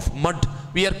cave of mud.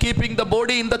 We are keeping the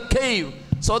body in the cave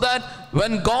so that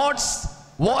when God's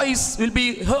voice will be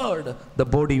heard, the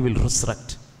body will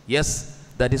resurrect. Yes,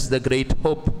 that is the great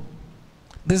hope.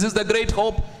 This is the great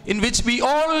hope in which we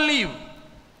all live.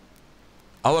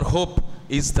 Our hope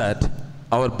is that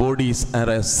our bodies are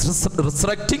as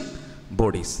resurrecting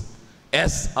bodies.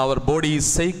 Yes, our body is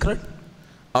sacred.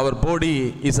 Our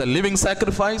body is a living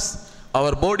sacrifice.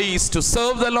 Our body is to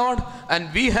serve the Lord,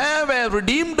 and we have a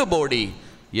redeemed body.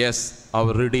 Yes,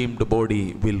 our redeemed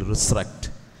body will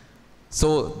resurrect. So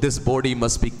this body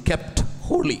must be kept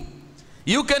holy.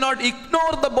 You cannot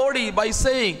ignore the body by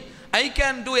saying, I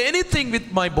can do anything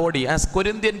with my body, as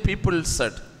Corinthian people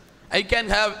said. I can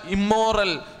have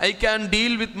immoral, I can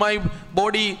deal with my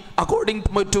body according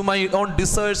to my own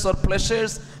desires or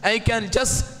pleasures. I can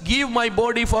just give my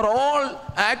body for all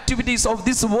activities of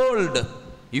this world.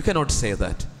 You cannot say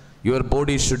that. Your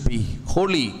body should be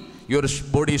holy. Your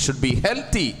body should be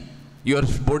healthy. Your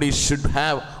body should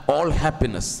have all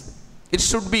happiness. It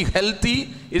should be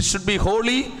healthy, it should be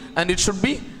holy, and it should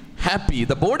be happy.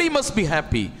 The body must be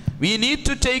happy. We need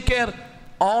to take care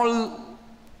all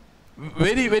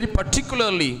very, very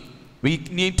particularly. We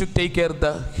need to take care of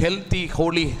the healthy,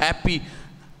 holy, happy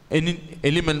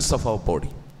elements of our body.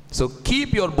 So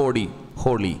keep your body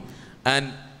holy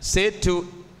and say to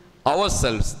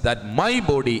ourselves that my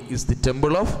body is the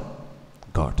temple of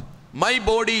God. My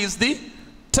body is the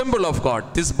temple of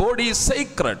God. This body is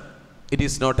sacred. It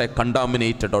is not a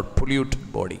contaminated or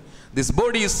polluted body. This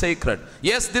body is sacred.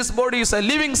 Yes, this body is a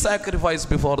living sacrifice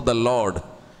before the Lord.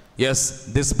 Yes,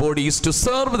 this body is to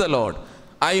serve the Lord.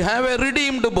 I have a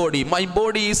redeemed body. My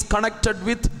body is connected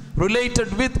with,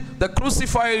 related with the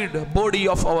crucified body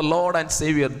of our Lord and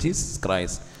Savior Jesus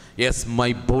Christ. Yes,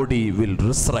 my body will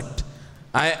resurrect.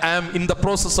 I am in the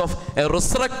process of a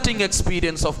resurrecting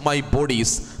experience of my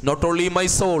bodies, not only my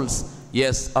souls.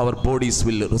 Yes, our bodies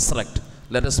will resurrect.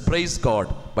 Let us praise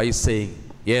God by saying,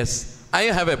 yes, I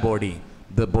have a body,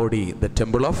 the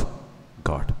temple of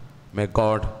God. May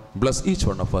God bless each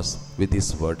one of us with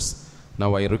these words.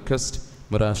 Now I request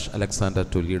Mirash Alexander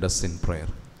to lead us in prayer.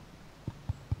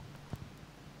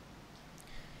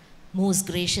 Most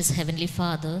gracious Heavenly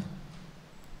Father,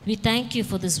 we thank you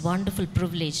for this wonderful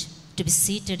privilege to be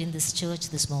seated in this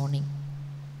church this morning.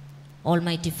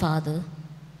 Almighty Father,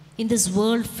 in this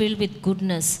world filled with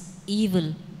goodness,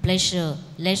 evil, pleasure,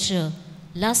 leisure,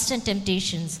 lust and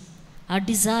temptations, our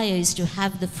desire is to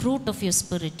have the fruit of your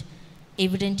Spirit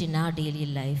evident in our daily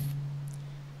life.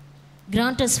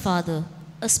 Grant us, Father,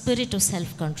 a spirit of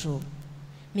self-control.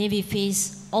 May we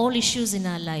face all issues in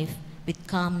our life with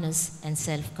calmness and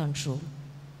self-control.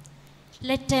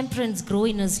 Let temperance grow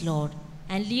in us, Lord,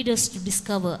 and lead us to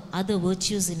discover other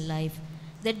virtues in life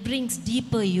that brings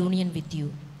deeper union with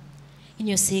you. In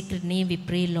your sacred name we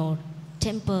pray, Lord,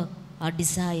 temper our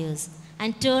desires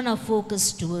and turn our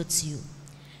focus towards you.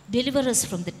 Deliver us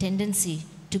from the tendency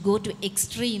to go to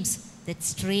extremes that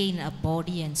strain our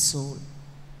body and soul.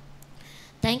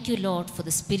 Thank you, Lord, for the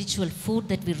spiritual food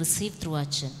that we receive through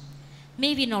Achan.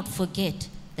 May we not forget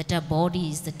that our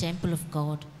body is the temple of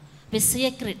God, where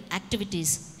sacred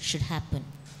activities should happen.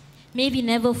 May we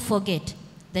never forget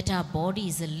that our body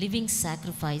is a living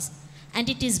sacrifice and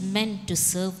it is meant to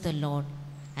serve the Lord,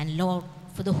 and Lord,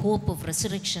 for the hope of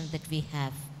resurrection that we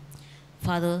have.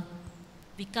 Father,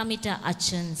 we commit our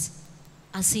Achans,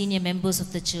 our senior members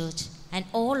of the church, and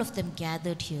all of them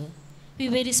gathered here. We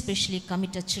very specially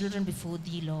commit our children before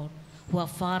Thee, Lord, who are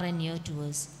far and near to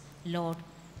us. Lord,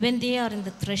 when they are in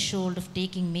the threshold of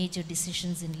taking major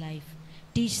decisions in life,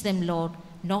 teach them, Lord,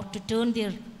 not to turn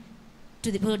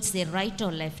towards their right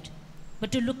or left,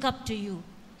 but to look up to you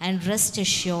and rest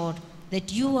assured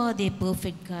that you are their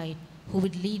perfect guide who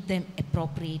would lead them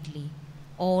appropriately.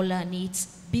 All our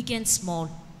needs, big and small,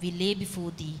 we lay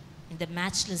before Thee. In the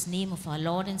matchless name of our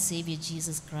Lord and Savior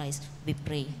Jesus Christ, we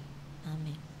pray.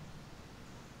 Amen.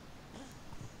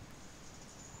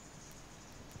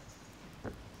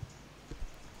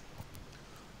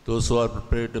 Those who are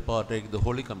prepared to partake the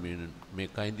Holy Communion may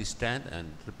kindly stand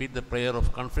and repeat the prayer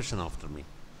of confession after me.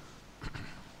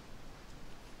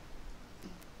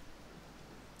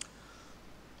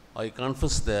 I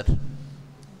confess that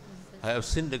I have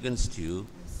sinned against you,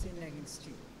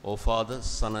 O Father,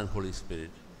 Son, and Holy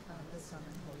Spirit,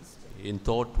 in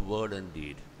thought, word, and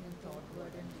deed.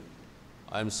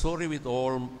 I am sorry with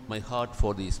all my heart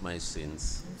for these my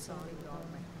sins.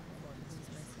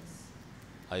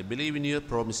 I believe in your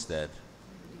promise that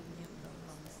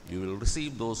you will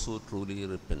receive those who truly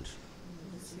repent.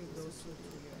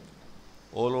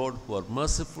 O Lord, who are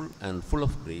merciful and full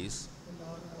of grace,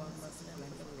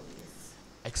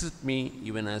 accept me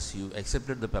even as you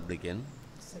accepted the publican,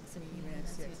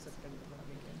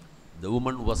 the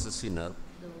woman who was a sinner,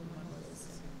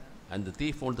 and the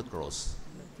thief on the cross,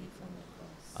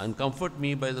 and comfort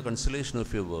me by the consolation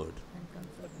of your word.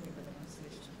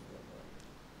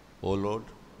 O Lord,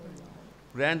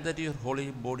 grant that your holy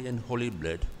body and holy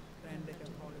blood,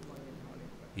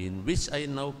 in which I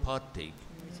now partake,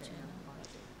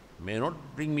 may not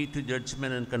bring me to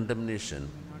judgment and condemnation,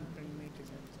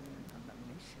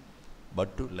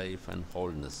 but to life and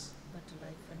wholeness.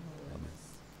 Amen.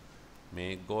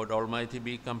 May God Almighty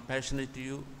be compassionate to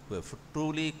you who have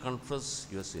truly confessed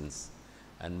your sins,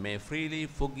 and may freely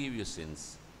forgive your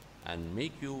sins and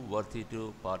make you worthy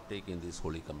to partake in this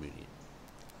Holy Communion.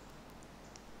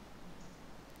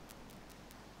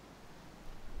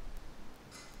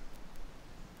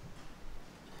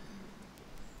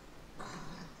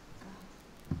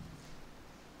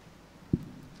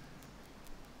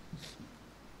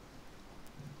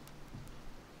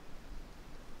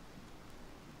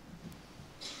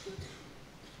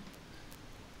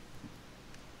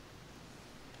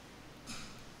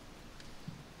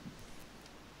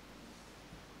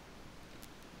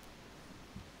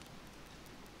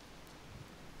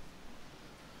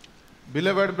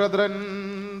 Beloved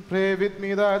brethren, pray with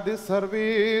me that this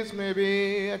service may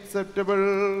be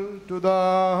acceptable to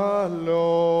the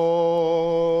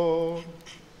Lord.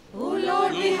 O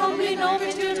Lord, we humbly knock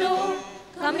at your door.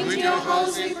 Coming to your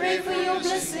house, we pray for your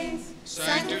blessings.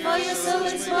 Sanctify your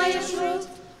servants by your truth.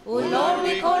 O Lord,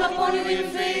 we call upon you in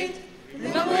faith.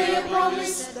 Remember your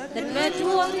promise that where two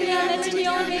or three are met in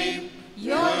your name,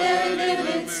 you are there in their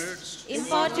midst.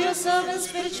 Impart your servants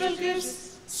spiritual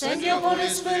gifts. Send your Holy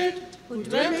Spirit, who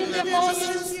dwelt in the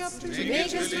apostles, to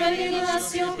make us dwelling in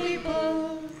us your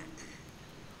people.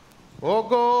 O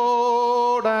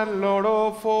God and Lord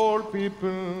of all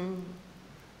people,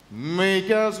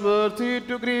 make us worthy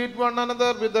to greet one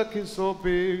another with a kiss of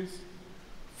peace,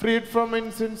 freed from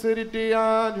insincerity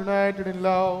and united in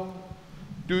love.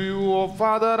 To you, O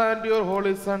Father, and to your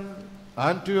Holy Son,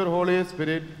 and to your Holy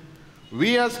Spirit,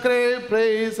 we ascribe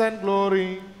praise and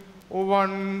glory,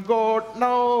 one God,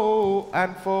 now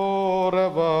and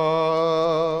forever.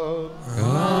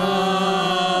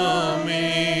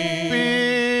 Amen.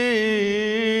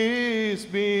 Peace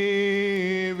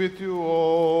be with you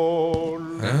all.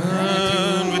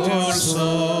 And with you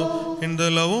also. In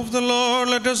the love of the Lord,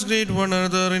 let us greet one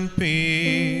another in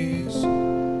peace.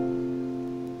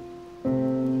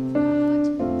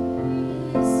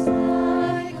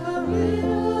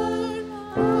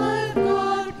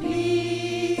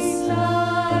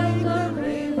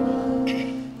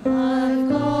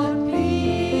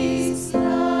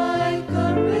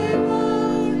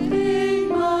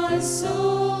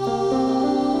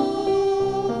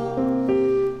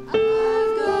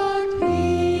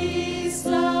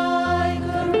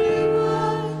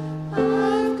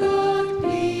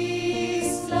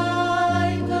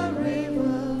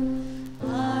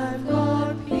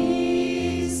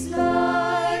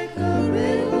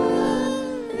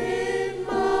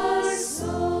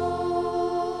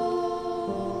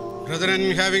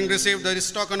 Brethren, having received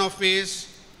this token of peace,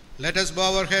 let us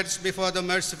bow our heads before the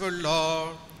merciful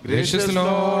Lord. Gracious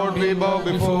Lord, we bow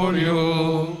before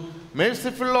you.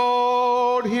 Merciful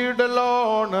Lord, hear the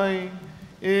Lord,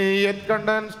 yet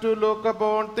condemns to look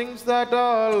upon things that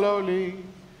are lovely.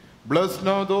 Bless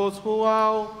now those who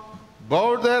have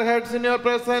bowed their heads in your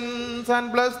presence,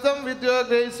 and bless them with your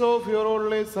grace of your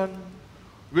only Son,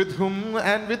 with whom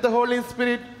and with the Holy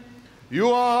Spirit you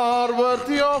are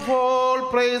worthy of all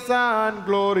praise and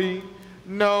glory,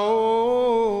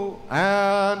 now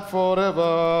and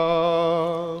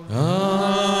forever.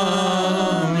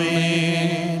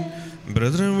 Amen.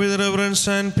 Brethren, with reverence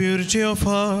and purity of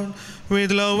heart,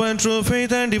 with love and true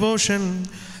faith and devotion,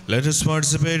 let us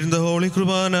participate in the Holy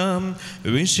Kurbana,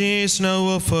 which is now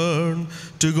offered.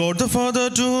 To God the Father,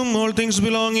 to whom all things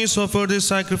belong, is offered this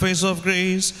sacrifice of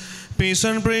grace, peace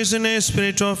and praise in a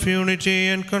spirit of unity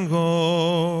and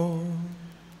concord.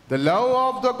 the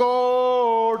love of the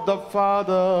God the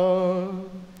Father,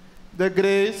 the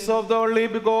grace of the only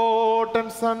begotten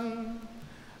Son,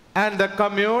 and the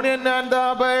communion and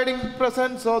the abiding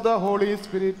presence of the Holy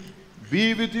Spirit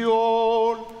be with you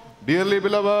all, dearly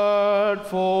beloved,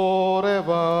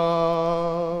 forever.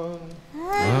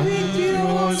 And with you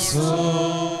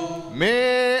also.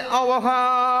 May our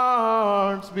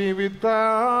hearts be with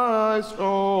Christ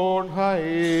on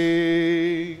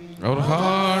high. Our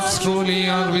hearts truly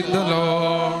are with the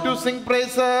Lord. To sing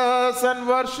praises and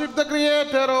worship the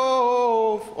Creator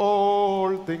of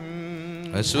all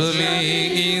things. Surely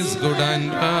He is good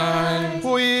and kind.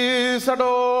 Who is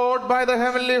adored by the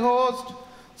heavenly host,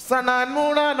 sun and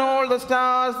moon and all the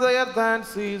stars, the earth and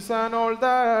seas and all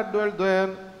that dwell there,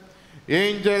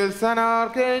 angels and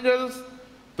archangels,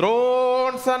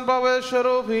 thrones and powers,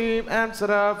 cherubim and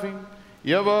seraphim,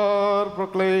 ever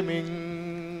proclaiming,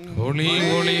 Holy,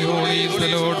 holy, holy is the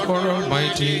Lord God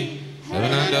Almighty.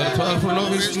 Heaven and earth are full of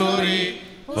His glory.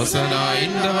 Hosanna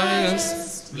in the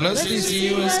highest. Blessed is He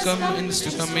who is come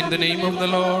in the name of the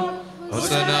Lord.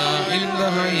 Hosanna in the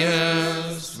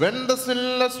highest. When the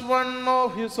sinless one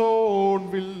of His own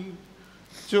will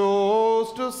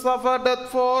chose to suffer death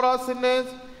for us sinners,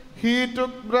 He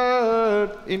took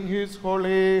bread in His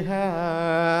holy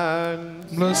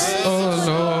hands. Bless the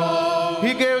Lord.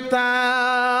 He gave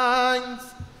thanks,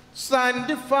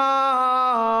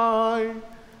 sanctified,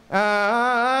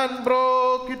 and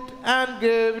broke it and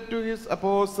gave it to His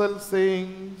apostles,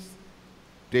 saying,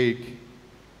 Take,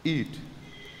 eat.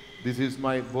 This is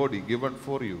my body given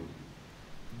for you.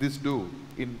 This do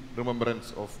in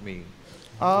remembrance of me.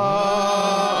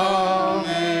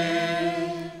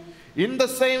 Amen. In the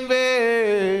same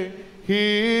way,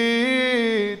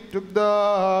 He took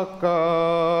the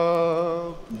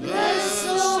cup. Bless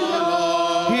the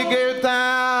Lord. He gave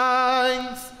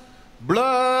thanks,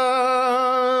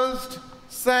 blessed,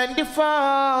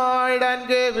 sanctified, and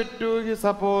gave it to His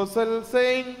apostles,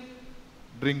 saying,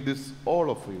 Drink this, all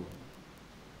of you.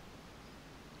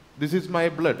 This is my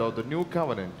blood of the new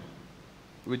covenant,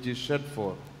 which is shed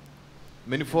for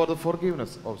many for the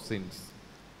forgiveness of sins.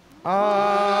 Amen.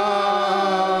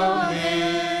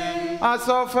 As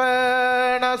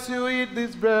often as you eat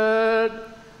this bread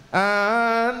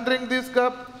and drink this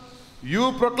cup,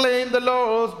 you proclaim the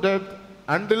Lord's death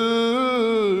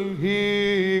until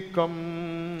He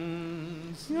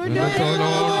comes. When the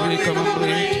Lord we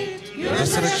commemorate, your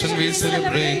resurrection we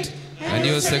celebrate, and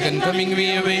your second coming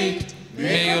we await.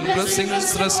 May your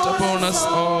blessings rest upon us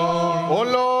all. O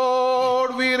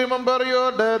Lord, we remember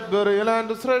your death, burial, and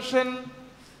resurrection,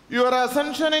 your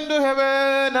ascension into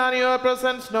heaven, and your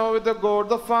presence now with the God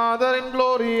the Father in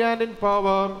glory and in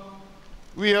power.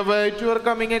 We await your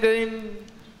coming again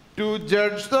to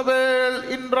judge the world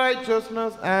in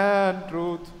righteousness and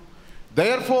truth.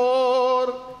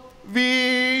 Therefore,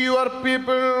 we, your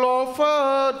people,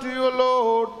 offer to you,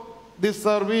 Lord, this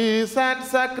service and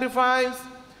sacrifice,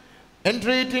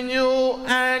 entreating you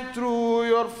and through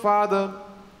your Father,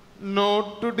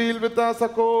 not to deal with us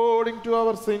according to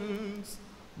our sins,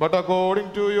 but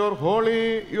according to your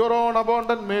holy, your own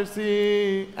abundant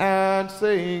mercy, and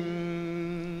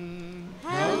saying,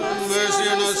 Have mercy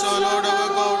on us, O Lord our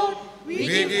God. We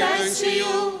give thanks to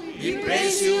you, we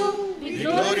praise you, we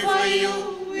glorify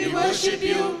you, we worship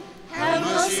you. Have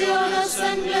mercy on us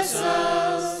and bless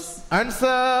us. Answer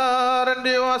unto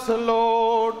us, O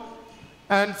Lord.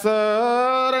 Answer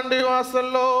unto us, O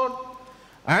Lord.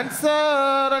 Answer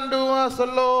unto us, O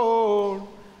Lord.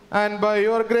 And by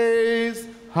your grace,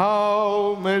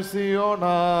 have mercy on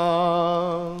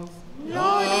us.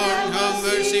 Lord, have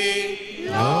mercy.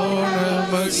 Lord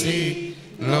have mercy.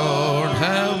 Lord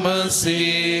have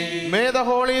mercy. May the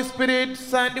Holy Spirit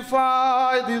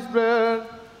sanctify this bread,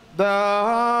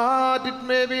 that it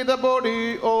may be the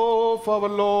body of our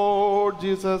Lord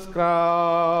Jesus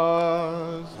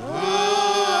Christ.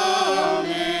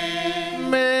 Amen.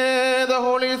 May the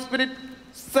Holy Spirit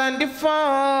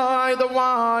sanctify the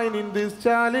wine in this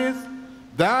chalice,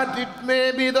 that it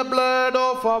may be the blood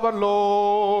of our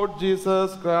Lord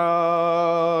Jesus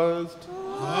Christ.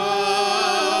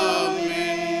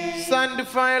 Amen.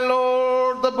 Sanctify,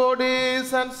 Lord, the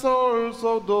bodies and souls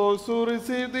of those who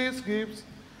receive these gifts,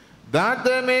 that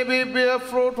they may bear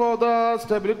fruit for the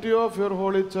stability of your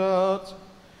holy church.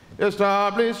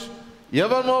 Establish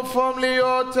ever more firmly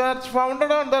your church,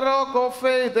 founded on the rock of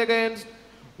faith, against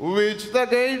which the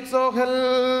gates of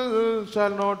hell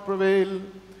shall not prevail,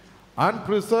 and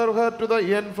preserve her to the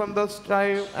end from the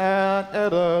strife and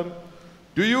error.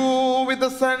 To you, with the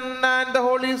Son and the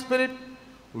Holy Spirit,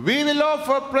 we will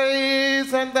offer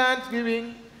praise and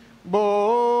thanksgiving,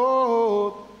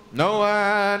 both now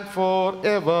and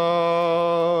forever.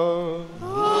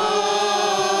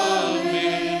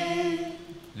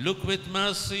 Look with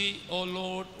mercy, O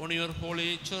Lord, on your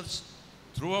holy church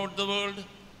throughout the world,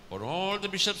 for all the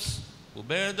bishops who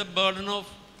bear the burden of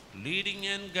leading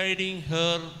and guiding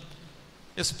her,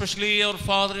 especially our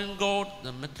Father in God,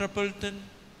 the Metropolitan,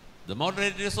 the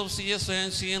moderators of CSI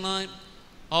and CNI,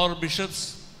 our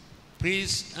bishops,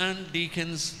 priests and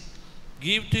deacons.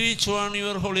 Give to each one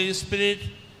your Holy Spirit,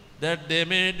 that they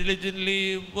may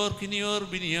diligently work in your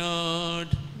vineyard.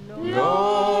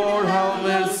 Lord, have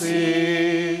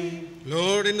mercy.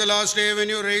 Lord, in the last day when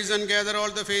you raise and gather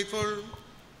all the faithful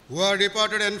who are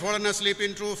departed and fallen asleep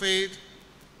in true faith,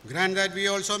 grant that we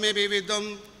also may be with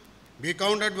them, be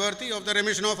counted worthy of the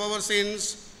remission of our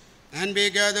sins, and be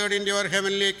gathered into your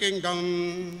heavenly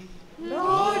kingdom.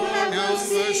 Lord, have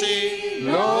mercy.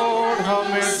 Lord, have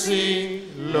mercy.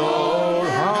 Lord,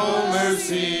 have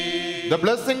mercy. The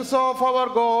blessings of our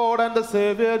God and the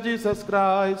Savior Jesus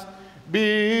Christ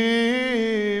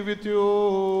be with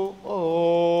you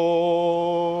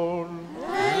all.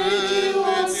 And you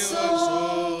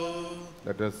also.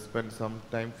 Let us spend some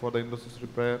time for the intercessory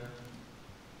prayer.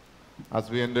 As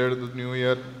we enter the new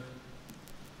year,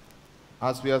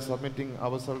 as we are submitting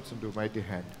ourselves into mighty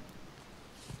hand,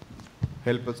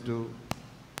 help us to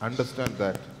understand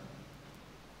that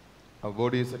our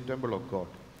body is a temple of God.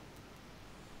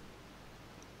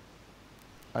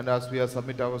 And as we are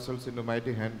submit ourselves into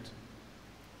mighty hand,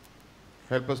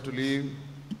 help us to live,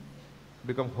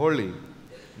 become holy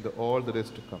in all the days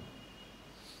to come.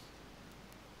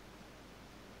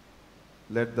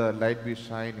 Let the light be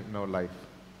shine in our life.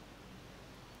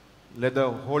 Let the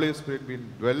Holy Spirit be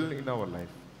dwell in our life.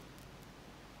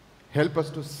 Help us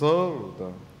to serve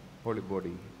the holy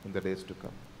body in the days to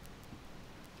come.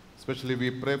 Especially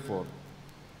we pray for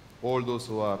all those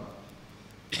who are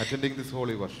attending this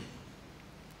holy worship.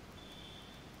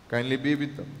 Kindly be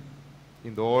with them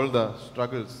in all the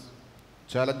struggles,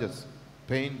 challenges,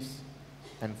 pains,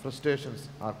 and frustrations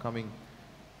are coming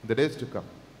in the days to come.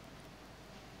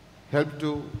 Help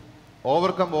to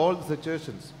overcome all the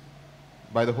situations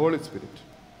by the Holy Spirit.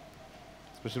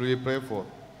 Especially we pray for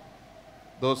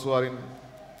those who are in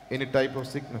any type of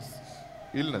sickness,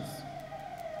 illness,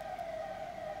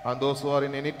 and those who are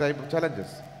in any type of challenges.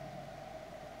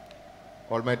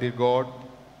 Almighty God,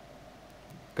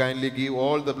 kindly give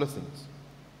all the blessings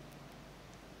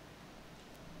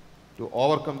to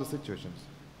overcome the situations.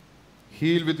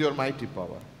 Heal with your mighty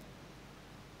power.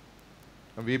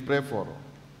 And we pray for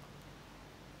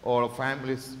all our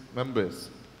families, members,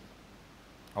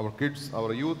 our kids,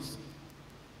 our youths,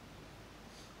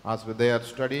 as they are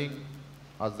studying,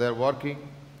 as they are working,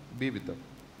 be with them.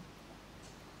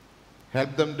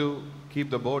 Help them to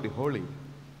keep the body holy.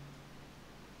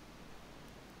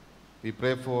 We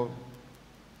pray for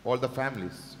all the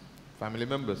families, family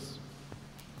members,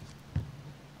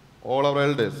 all our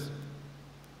elders,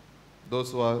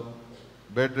 those who are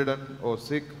bedridden or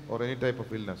sick or any type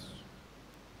of illness,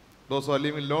 those who are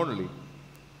living lonely,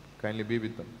 kindly be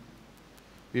with them.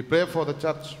 We pray for the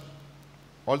church,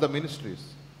 all the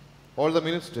ministries, all the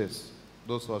ministers,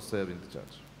 those who are serving the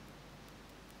church.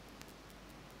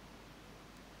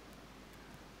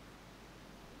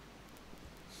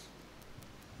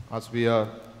 As we are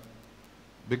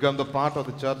become the part of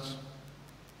the church,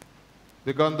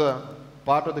 become the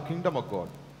part of the kingdom of God,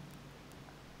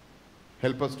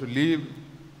 help us to live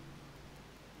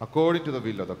according to the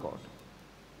will of the God.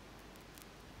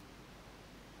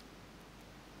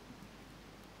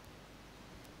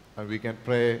 And we can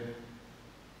pray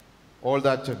all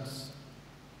the churches,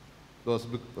 those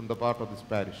on the part of this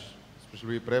parish.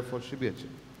 Especially we pray for Kjmtc.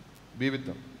 Be with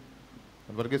them.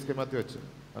 And Kjmtc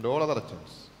and all other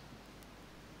churches.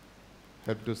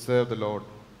 Help to serve the Lord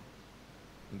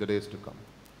in the days to come.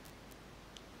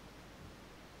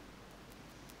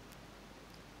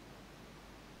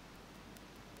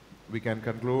 We can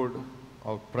conclude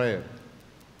our prayer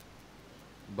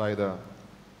by the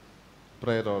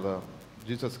prayer of the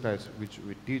Jesus Christ, which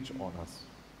we teach on us.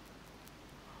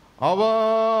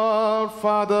 Our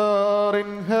Father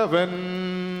in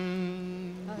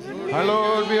heaven,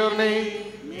 hallowed be your name.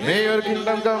 May your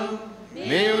kingdom come.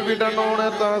 May your will be done on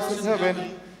earth as in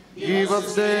heaven. Give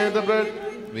us today the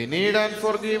bread we need, and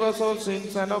forgive us all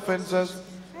sins and offenses,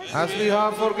 as we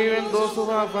have forgiven those who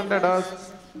have offended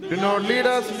us. Do not lead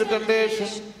us into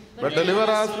temptation, but deliver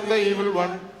us from the evil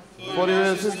one. For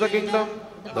yours is the kingdom,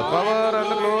 the power,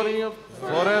 and the glory of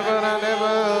forever and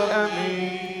ever.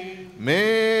 Amen.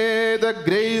 May the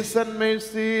grace and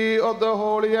mercy of the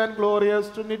holy and glorious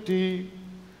Trinity,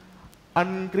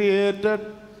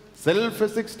 uncreated,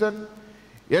 self-existent,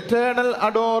 eternal,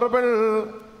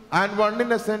 adorable, and one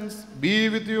in essence, be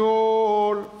with you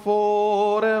all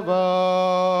forever.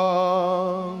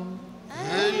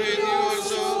 And with you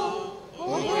also, O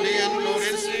holy and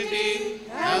glorious Trinity,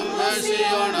 have mercy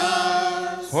on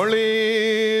us.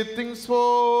 Holy things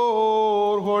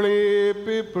for holy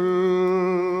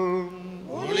people.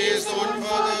 Holy is the one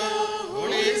Father,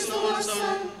 holy is the one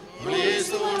Son, holy is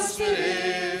the one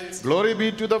Spirit. Glory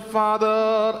be to the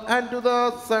Father, and to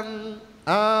the Son,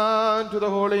 and to the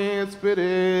Holy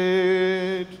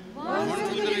Spirit. One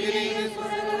from the beginning, and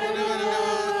forever and ever.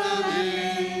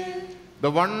 Amen.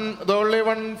 The only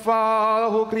one Father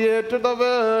who created the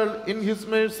world in His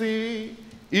mercy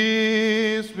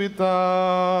is with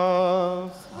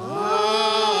us.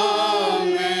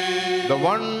 Amen. The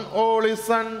one only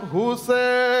Son who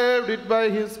saved it by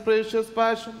His precious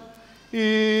passion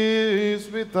is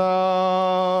with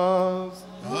us.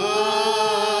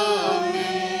 Amen.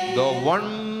 The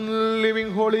one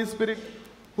living Holy Spirit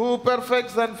who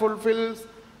perfects and fulfills,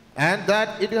 and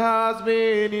that it has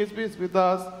been His peace with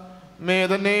us. May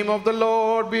the name of the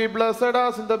Lord be blessed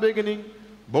as in the beginning,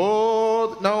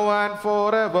 both now and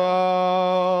forever.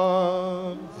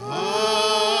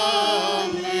 Amen.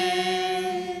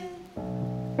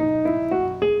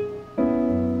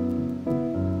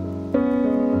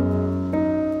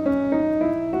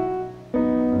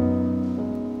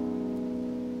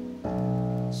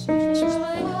 Change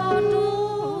my heart,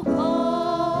 O God,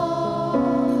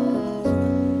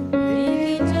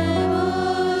 make it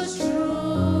ever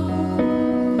true.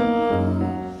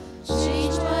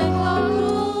 Change my heart,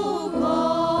 O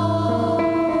God,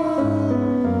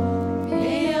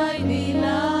 may I be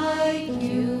like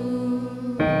you.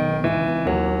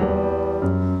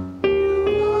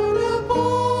 You are the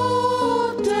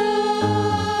potter,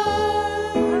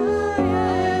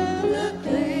 I am the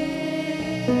clay.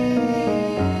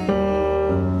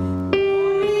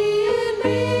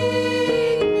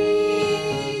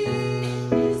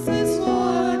 This is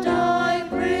what I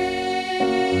pray.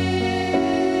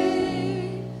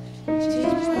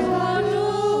 Change my heart, O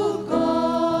God,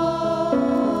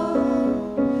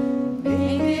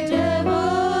 make it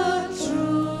ever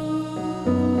true.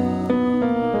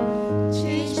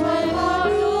 Change my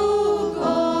heart, O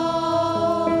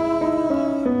God,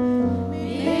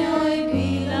 may I be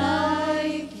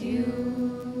like you.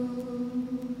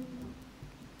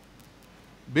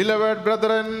 Beloved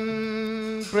brethren,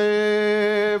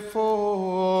 pray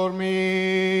for me.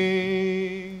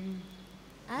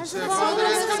 As the Father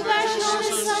has compassion on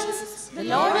His sons, the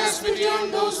Lord has pity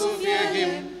on those who fear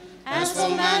Him. As for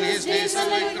man, his days are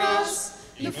like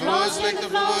grass, he flowers like the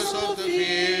flowers of the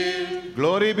field.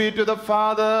 Glory be to the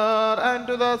Father, and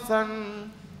to the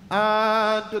Son,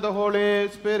 and to the Holy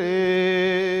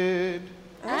Spirit.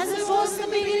 As it was in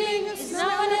the beginning, is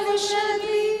now and ever shall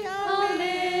be.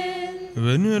 Amen.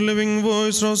 When your living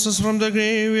voice roses from the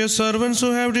grave, your servants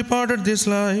who have departed this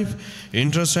life,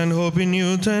 interest and hope in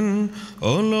you, then,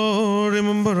 O Lord,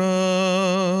 remember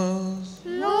us.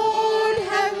 Lord,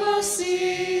 have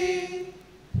mercy.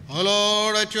 O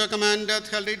Lord, at your command death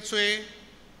held its way.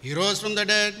 He rose from the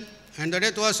dead, and the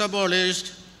death was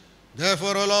abolished.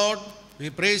 Therefore, O Lord, we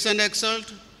praise and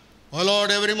exalt. O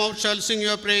Lord, every mouth shall sing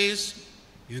your praise.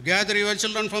 You gather your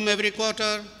children from every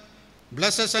quarter.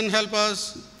 Bless us and help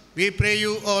us. We pray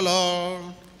you, O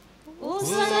Lord. O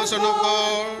O Son of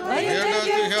God, by your hear death us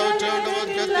you we have have turned turned our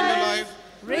into death into life. life.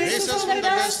 Raise us from the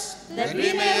dust, that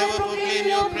we may ever proclaim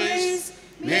your praise.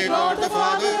 May God the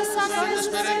Father, Son, and the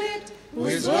Spirit, who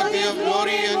is worthy of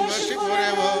glory and worship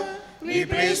forever, be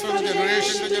praised from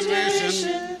generation to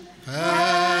generation.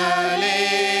 Hallelujah.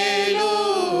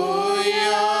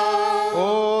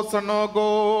 O Son of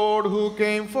God, who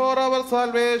came for our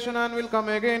salvation and will come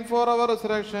again for our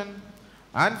resurrection,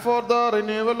 and for the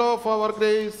renewal of our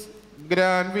grace,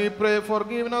 grant, we pray,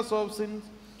 forgiveness of sins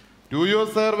to your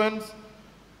servants,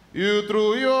 you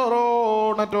through your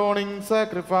own atoning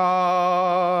sacrifice.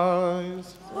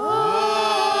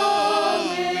 Amen.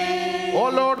 O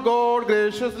Lord God,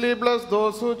 graciously bless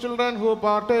those children who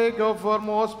partake of our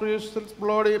most precious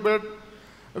bloody bread,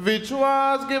 which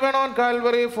was given on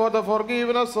Calvary for the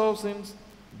forgiveness of sins,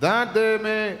 that they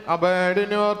may abide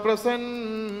in your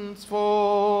presence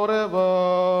forever.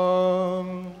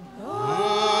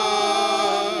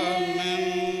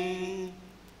 Amen.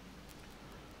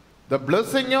 The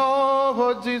blessing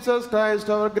of Jesus Christ,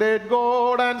 our great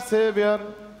God and Savior,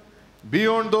 be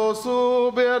on those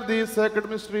who bear these sacred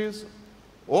mysteries,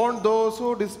 on those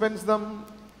who dispense them,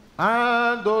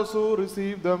 and those who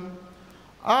receive them,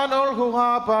 and all who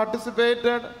have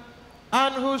participated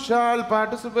and who shall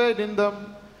participate in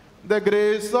them, The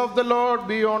grace of the Lord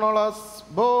be on all us,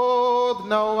 both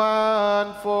now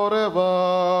and forever.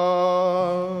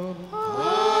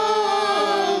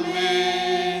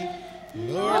 Amen.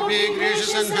 Lord, be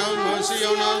gracious and have mercy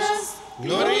on us.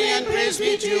 Glory and praise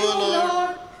be to you, O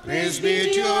Lord. Praise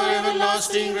be to your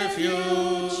everlasting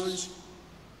refuge.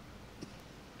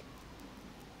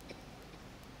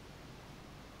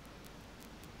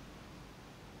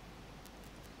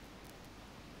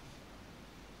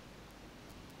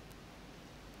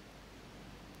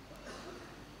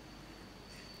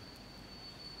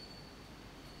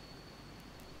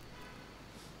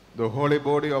 The holy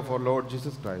body of our Lord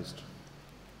Jesus Christ,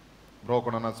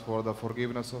 broken on us for the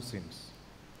forgiveness of sins,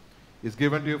 is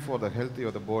given to you for the health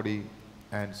of the body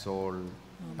and soul.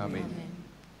 Amen.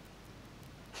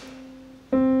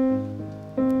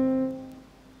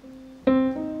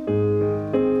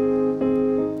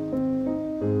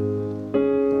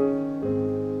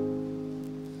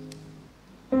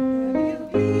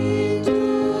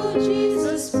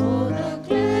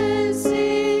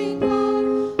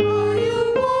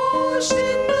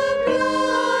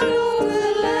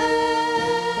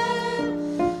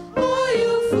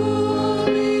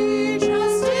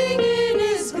 Trusting in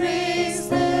His grace,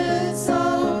 that's all.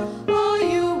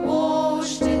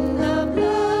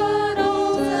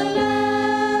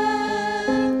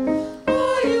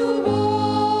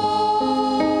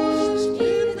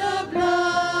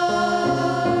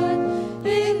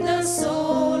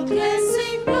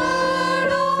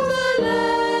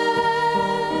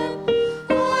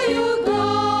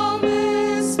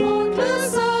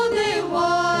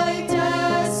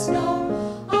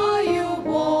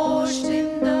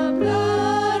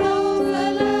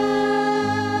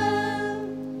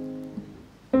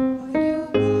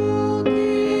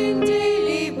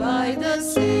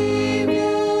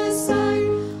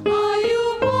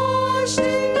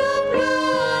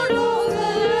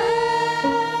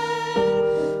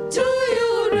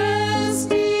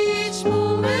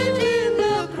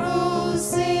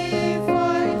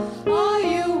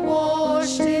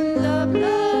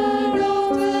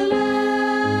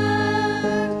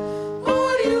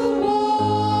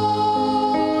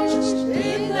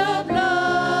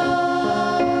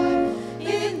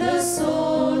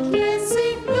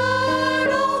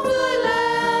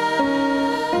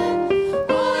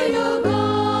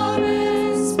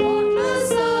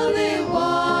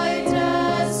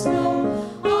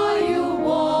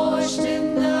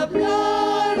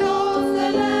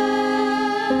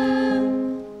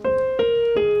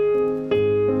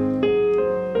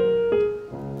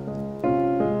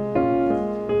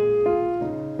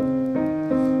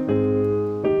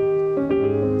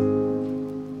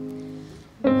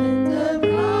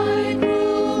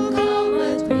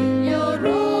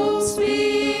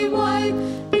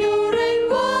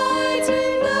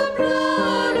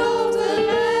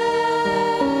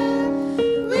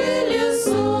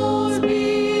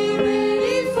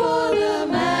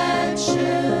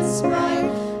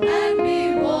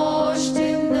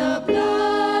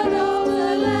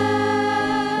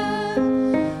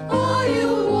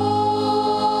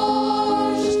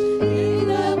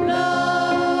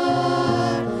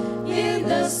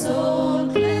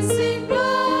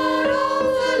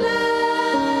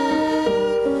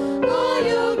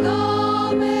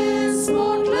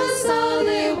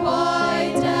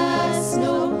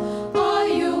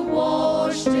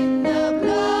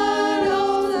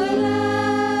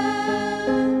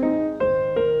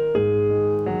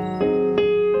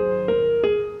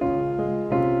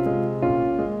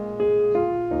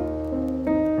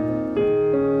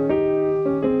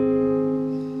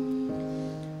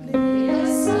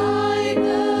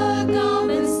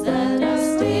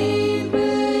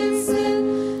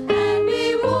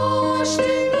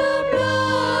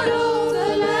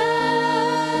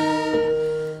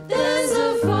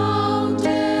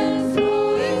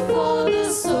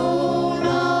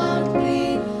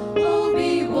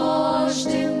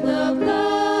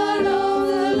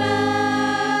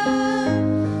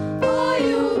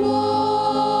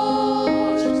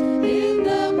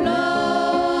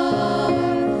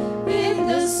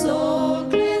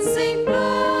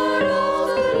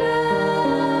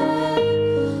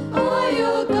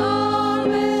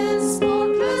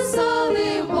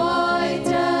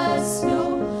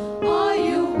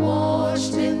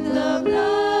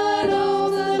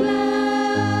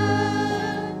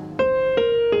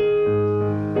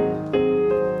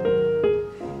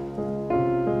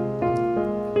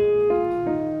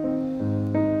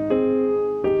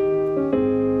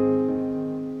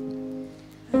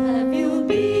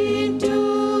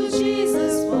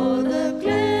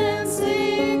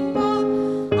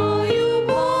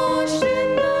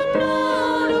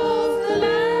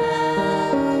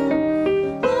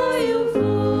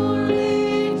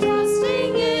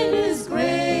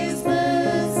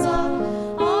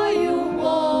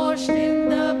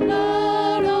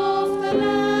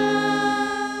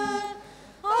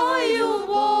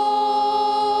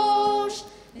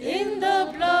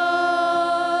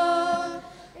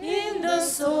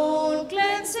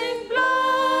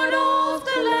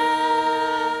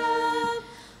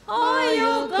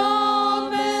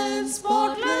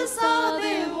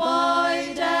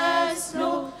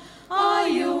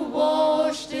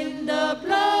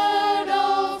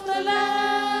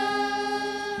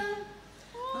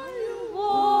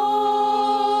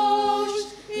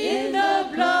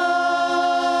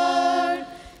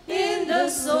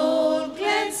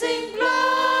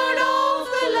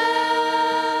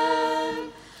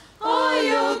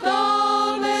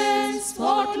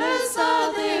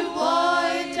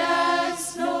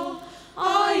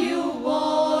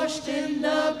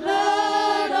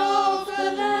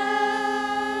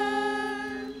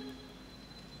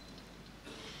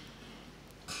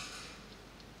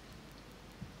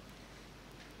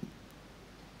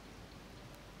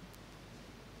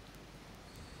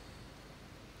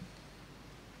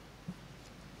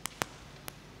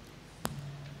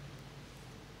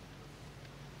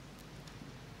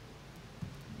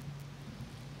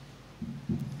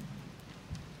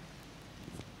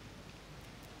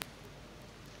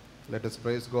 Let us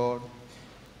praise God.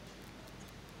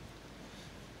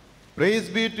 Praise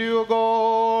be to you,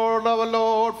 God, our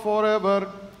Lord, forever.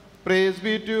 Praise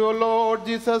be to you, Lord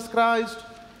Jesus Christ.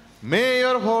 May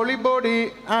your holy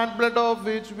body and blood of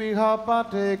which we have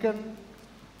partaken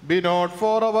be not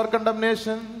for our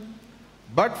condemnation,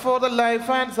 but for the life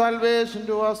and salvation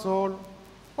to our soul.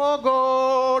 O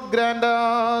God, grant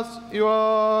us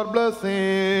your blessings.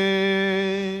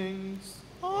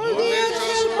 All the earth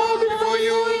shall bow before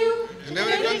you, and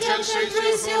every tongue shall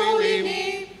praise your holy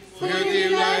name. For you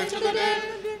give life to the dead,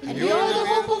 and you are the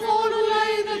hope of all who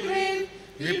lie in the grave.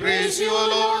 We praise you, O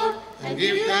Lord, and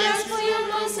give thanks for your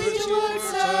mercy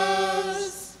towards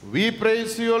us. We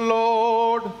praise you,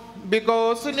 Lord,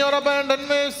 because in your abundant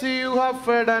mercy you have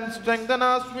fed and strengthened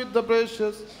us with the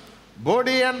precious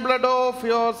body and blood of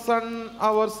your Son,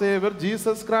 our Savior,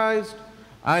 Jesus Christ,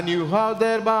 and you have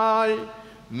thereby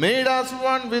made us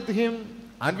one with him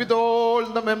and with all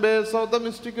the members of the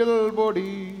mystical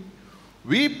body.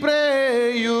 We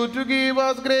pray you to give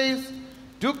us grace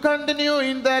to continue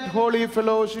in that holy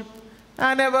fellowship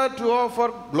and ever to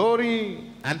offer glory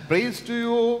and praise to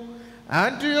you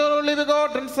and to your only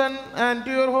begotten Son and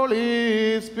to your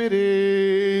Holy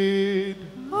Spirit.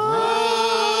 Amen.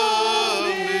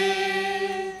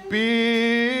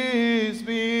 Peace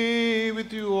be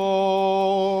with you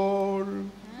all.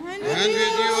 And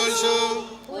with you also,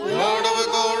 O Lord our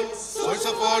God, source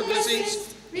of all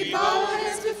blessings, we bow our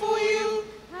heads before you,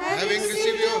 having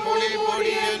received your holy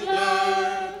body and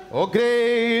blood. O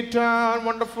great and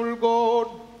wonderful God,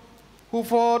 who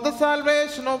for the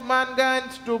salvation of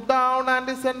mankind stooped down and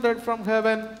descended from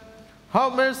heaven,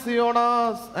 have mercy on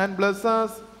us and bless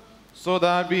us, so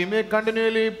that we may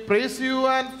continually praise you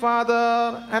and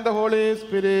Father and the Holy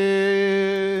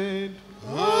Spirit.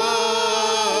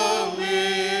 Amen.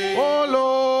 O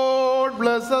Lord,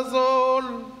 bless us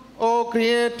all. O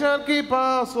Creator, keep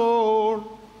us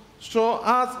all. Show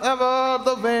us ever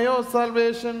the way of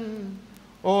salvation,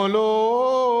 O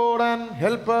Lord, and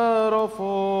helper of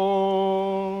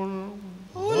all.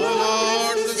 O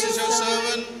Lord, this is your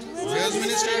servant, who has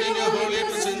ministered in your holy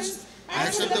presence.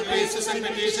 Accept the praises and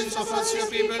petitions of us, your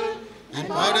people, and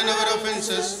pardon our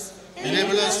offenses.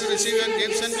 Enable us to receive your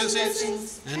gifts and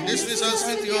blessings, and dismiss us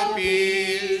with your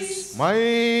peace. My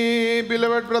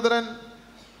beloved brethren,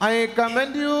 I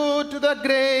commend you to the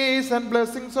grace and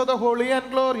blessings of the Holy and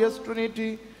Glorious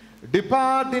Trinity.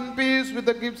 Depart in peace with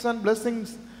the gifts and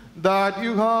blessings that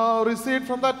you have received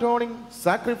from the atoning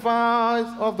sacrifice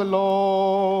of the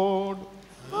Lord.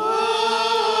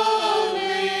 Amen.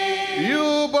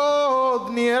 You both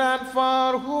near and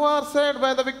far, who are saved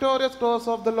by the victorious cross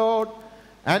of the Lord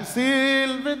and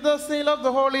sealed with the seal of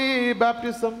the holy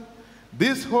baptism,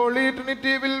 this Holy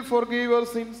Trinity will forgive your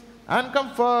sins and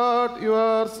comfort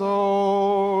your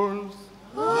souls.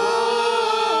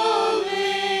 Amen.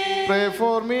 Pray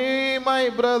for me, my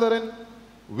brethren,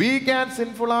 weak and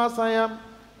sinful as I am,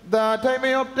 that I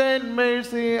may obtain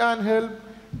mercy and help,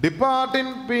 depart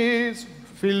in peace,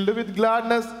 filled with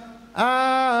gladness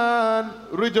and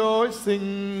rejoicing.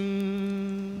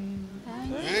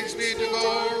 Thanks be to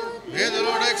God. May the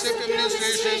Lord accept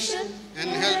administration and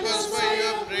help us by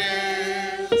your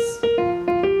prayers.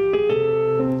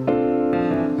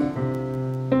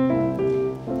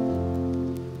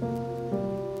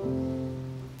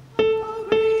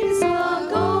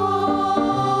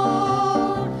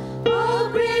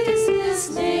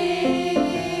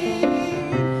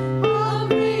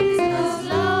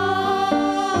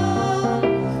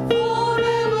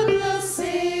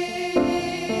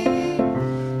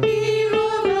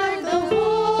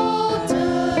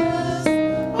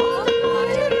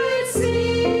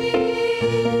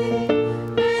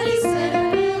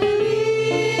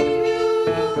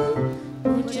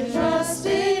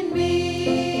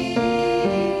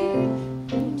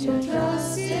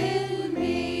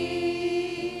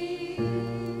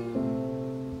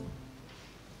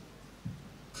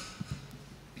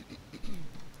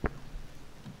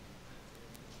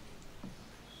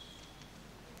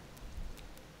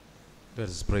 Let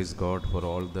us praise God for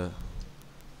all the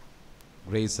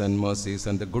grace and mercies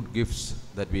and the good gifts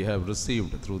that we have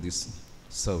received through this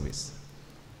service.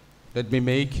 Let me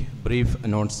make brief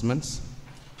announcements.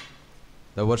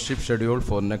 The worship schedule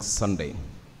for next Sunday,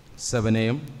 7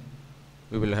 a.m.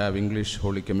 we will have English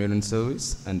Holy Communion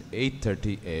service and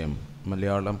 8:30 a.m.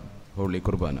 Malayalam Holy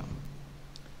Kurbana.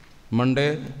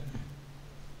 Monday,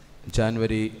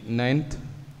 January 9th,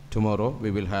 tomorrow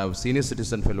we will have Senior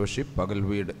Citizen Fellowship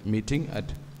Pagalweed meeting at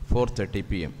 4:30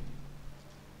 p.m.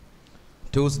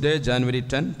 Tuesday, January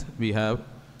 10th, we have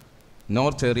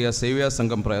North Area Savior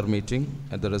Sangam prayer meeting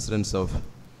at the residence of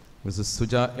Mrs.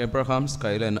 Suja Abraham,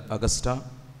 Skyline Augusta,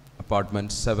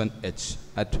 apartment 7H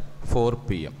at 4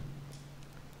 p.m.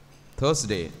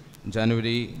 Thursday,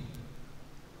 January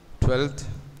 12th,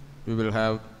 we will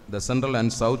have the Central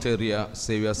and South Area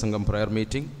Savior Sangam prayer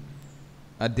meeting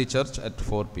at the church at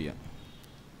 4 p.m.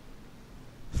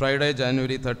 Friday,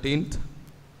 January 13th,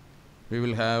 we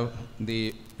will have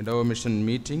the Endeavour Mission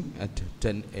meeting at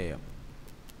 10 a.m.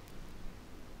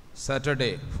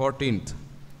 Saturday, 14th,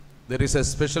 there is a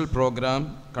special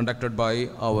program conducted by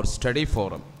our study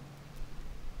forum.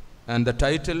 And the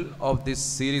title of this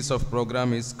series of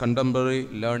program is Contemporary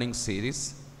Learning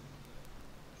Series.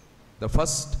 The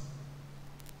first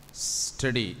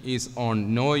study is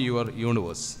on Know Your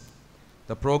Universe.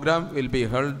 The program will be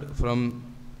held from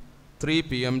 3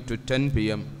 p.m. to 10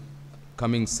 p.m.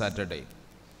 coming Saturday.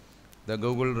 The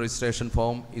Google registration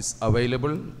form is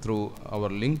available through our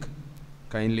link.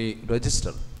 Kindly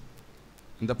register.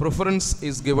 And the preference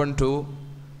is given to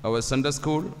our Sunday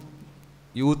school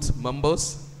youth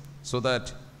members, so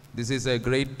that this is a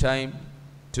great time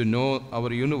to know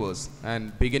our universe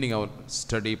and beginning our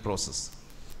study process.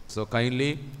 So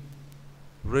kindly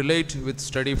relate with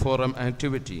study forum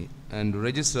activity and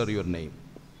register your name.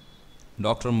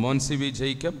 Dr. Monsivi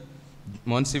Jacob,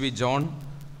 Monsivi John,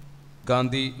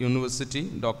 Gandhi University,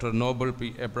 Dr. Noble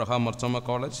P. Abraham Marthoma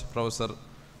College, Professor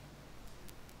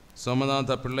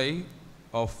Somanatha Pillai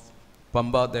of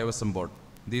Pamba Devasam Board.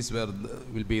 These will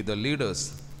be the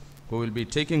leaders who will be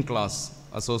taking class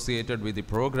associated with the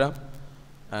program,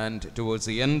 and towards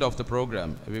the end of the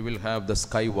program we will have the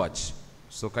Sky Watch.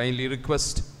 So kindly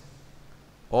request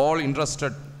all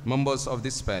interested members of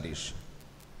this parish,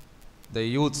 the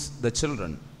youths, the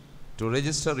children, to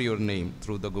register your name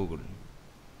through the Google.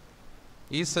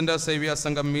 East Center Savior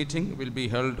Sangam meeting will be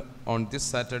held on this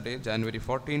Saturday, January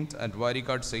 14th at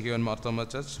Varikad Sehion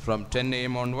Marthoma Church from 10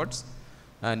 a.m. onwards,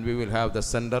 and we will have the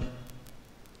center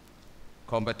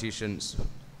competitions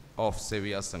of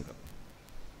Savior Sangam.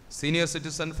 Senior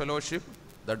Citizen Fellowship,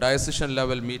 the diocesan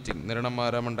level meeting,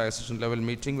 Niranamaraman diocesan level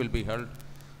meeting will be held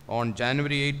on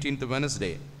January 18th,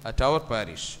 Wednesday, at our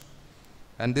parish.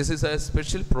 And this is a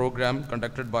special program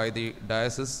conducted by the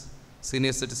Diocese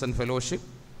Senior Citizen Fellowship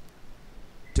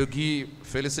to give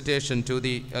felicitation to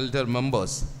the elder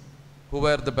members who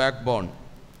were the backbone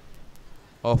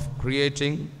of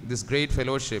creating this great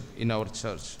fellowship in our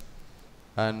church.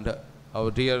 And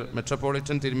our dear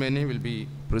Metropolitan Tirumeni will be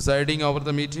presiding over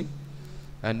the meeting,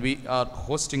 and we are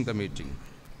hosting the meeting.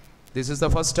 This is the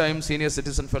first time Senior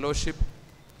Citizen Fellowship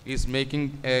is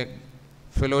making a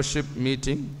fellowship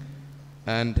meeting,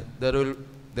 and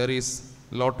there is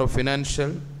a lot of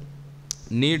financial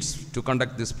needs to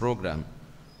conduct this program.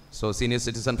 So Senior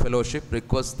Citizen Fellowship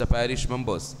requests the parish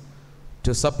members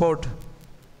to support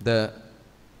the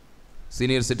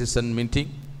Senior Citizen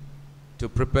meeting to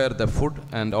prepare the food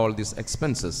and all these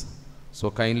expenses.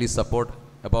 So kindly support.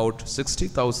 About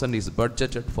 60,000 is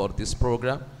budgeted for this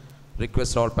program.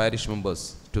 Request all parish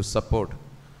members to support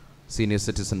Senior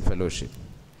Citizen Fellowship.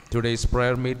 Today's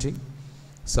prayer meeting,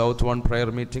 South 1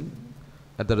 prayer meeting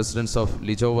at the residence of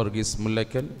Lijo Varghese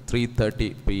Mullaikal,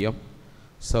 3:30 p.m.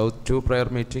 South 2 prayer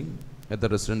meeting at the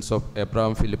residence of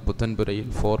Abraham Philip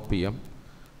Puthanpurayil, 4 p.m.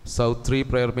 South 3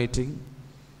 prayer meeting,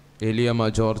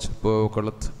 Eliama George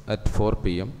Povokalath at 4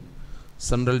 p.m.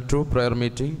 Central 2 prayer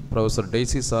meeting, Professor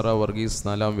Daisy Sarah Varghese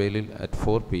Nalam Velil at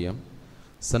 4 p.m.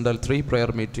 Central 3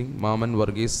 prayer meeting, Maman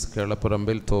Varghese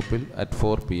Kelapurambil Thopil at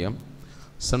 4 p.m.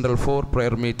 Central 4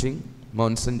 prayer meeting,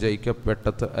 Monson Jacob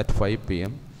Vettath at 5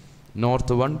 p.m.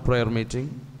 North 1 prayer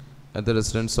meeting at the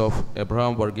residence of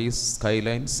Abraham Varghese,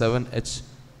 Skyline 7H,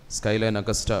 Skyline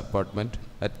Augusta apartment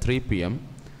at 3 p.m.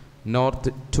 North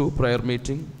 2 prayer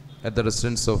meeting at the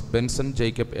residence of Benson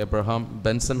Jacob Abraham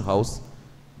Benson House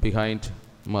behind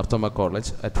Marthoma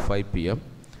College at 5 p.m.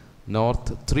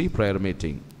 North 3 prayer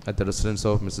meeting at the residence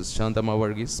of Mrs. Shantama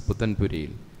Varghese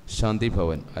Puthanpurayil, Shanti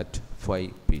Bhavan at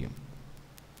 5 p.m.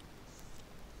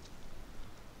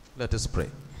 Let us pray.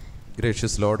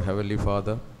 Gracious Lord, Heavenly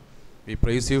Father, we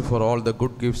praise you for all the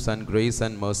good gifts and grace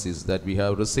and mercies that we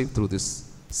have received through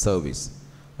this service.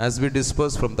 As we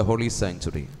disperse from the holy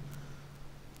sanctuary,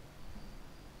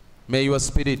 may your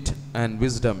spirit and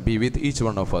wisdom be with each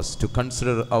one of us to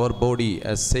consider our body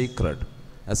as sacred,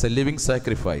 as a living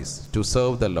sacrifice to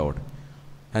serve the Lord,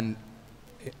 and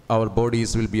our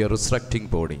bodies will be a resurrecting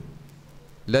body.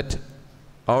 Let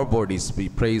our bodies be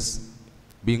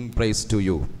being praised to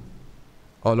you.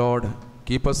 O Lord,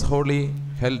 keep us holy,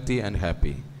 healthy and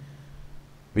happy.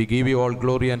 We give you all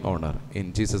glory and honor.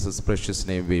 In Jesus' precious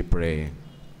name we pray.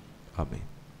 Amen.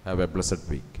 Have a blessed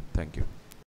week. Thank you.